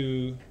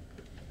to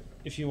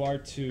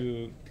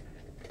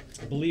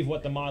believe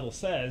what the model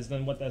says,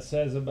 then what that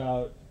says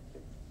about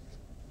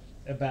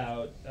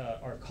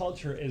our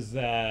culture is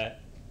that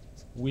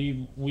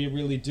we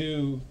really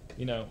do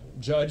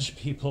judge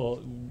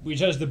people. We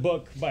judge the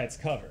book by its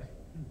cover.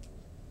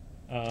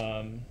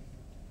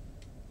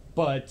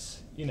 But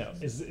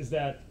is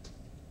that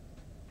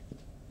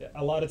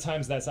a lot of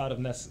times that's out of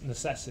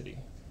necessity,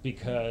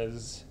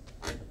 because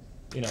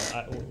when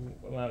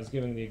I was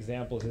giving the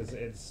examples,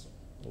 it's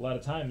a lot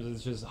of times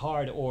it's just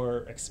hard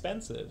or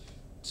expensive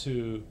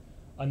to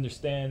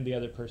understand the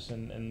other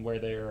person and where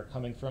they are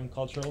coming from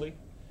culturally,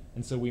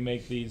 and so we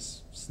make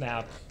these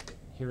snap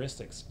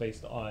heuristics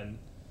based on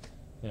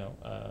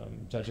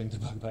judging the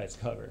book by its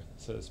cover,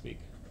 so to speak.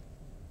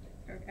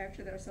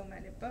 Actually, there are so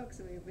many books.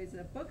 With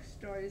the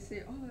bookstore, you see,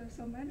 oh, there's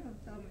so many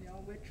of them.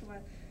 Which one,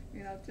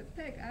 to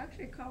pick.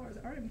 Actually, covers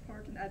are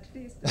important. At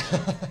least,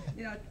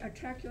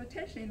 attract your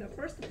attention in the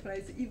first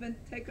place. Even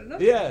take a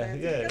look at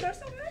them. Because there's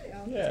so many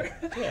of them.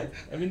 Yeah.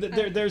 I mean,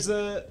 there's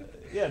a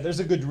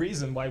good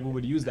reason why we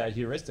would use that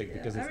heuristic,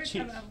 because it's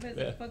cheap. Every time I'm with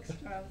the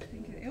bookstore, I was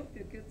thinking it would be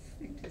a good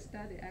thing to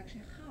study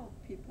actually how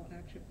people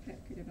actually pick,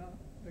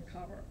 the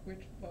cover,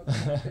 which book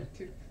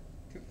to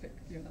pick,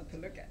 to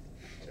look at.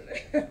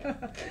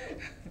 Are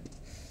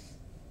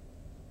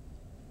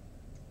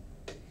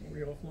we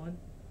offline?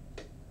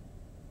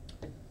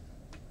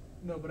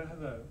 No, but I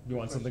have a. You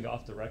want question. something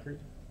off the record?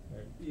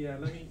 Or? Yeah,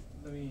 let me.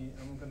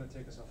 I'm gonna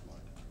take us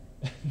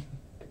offline.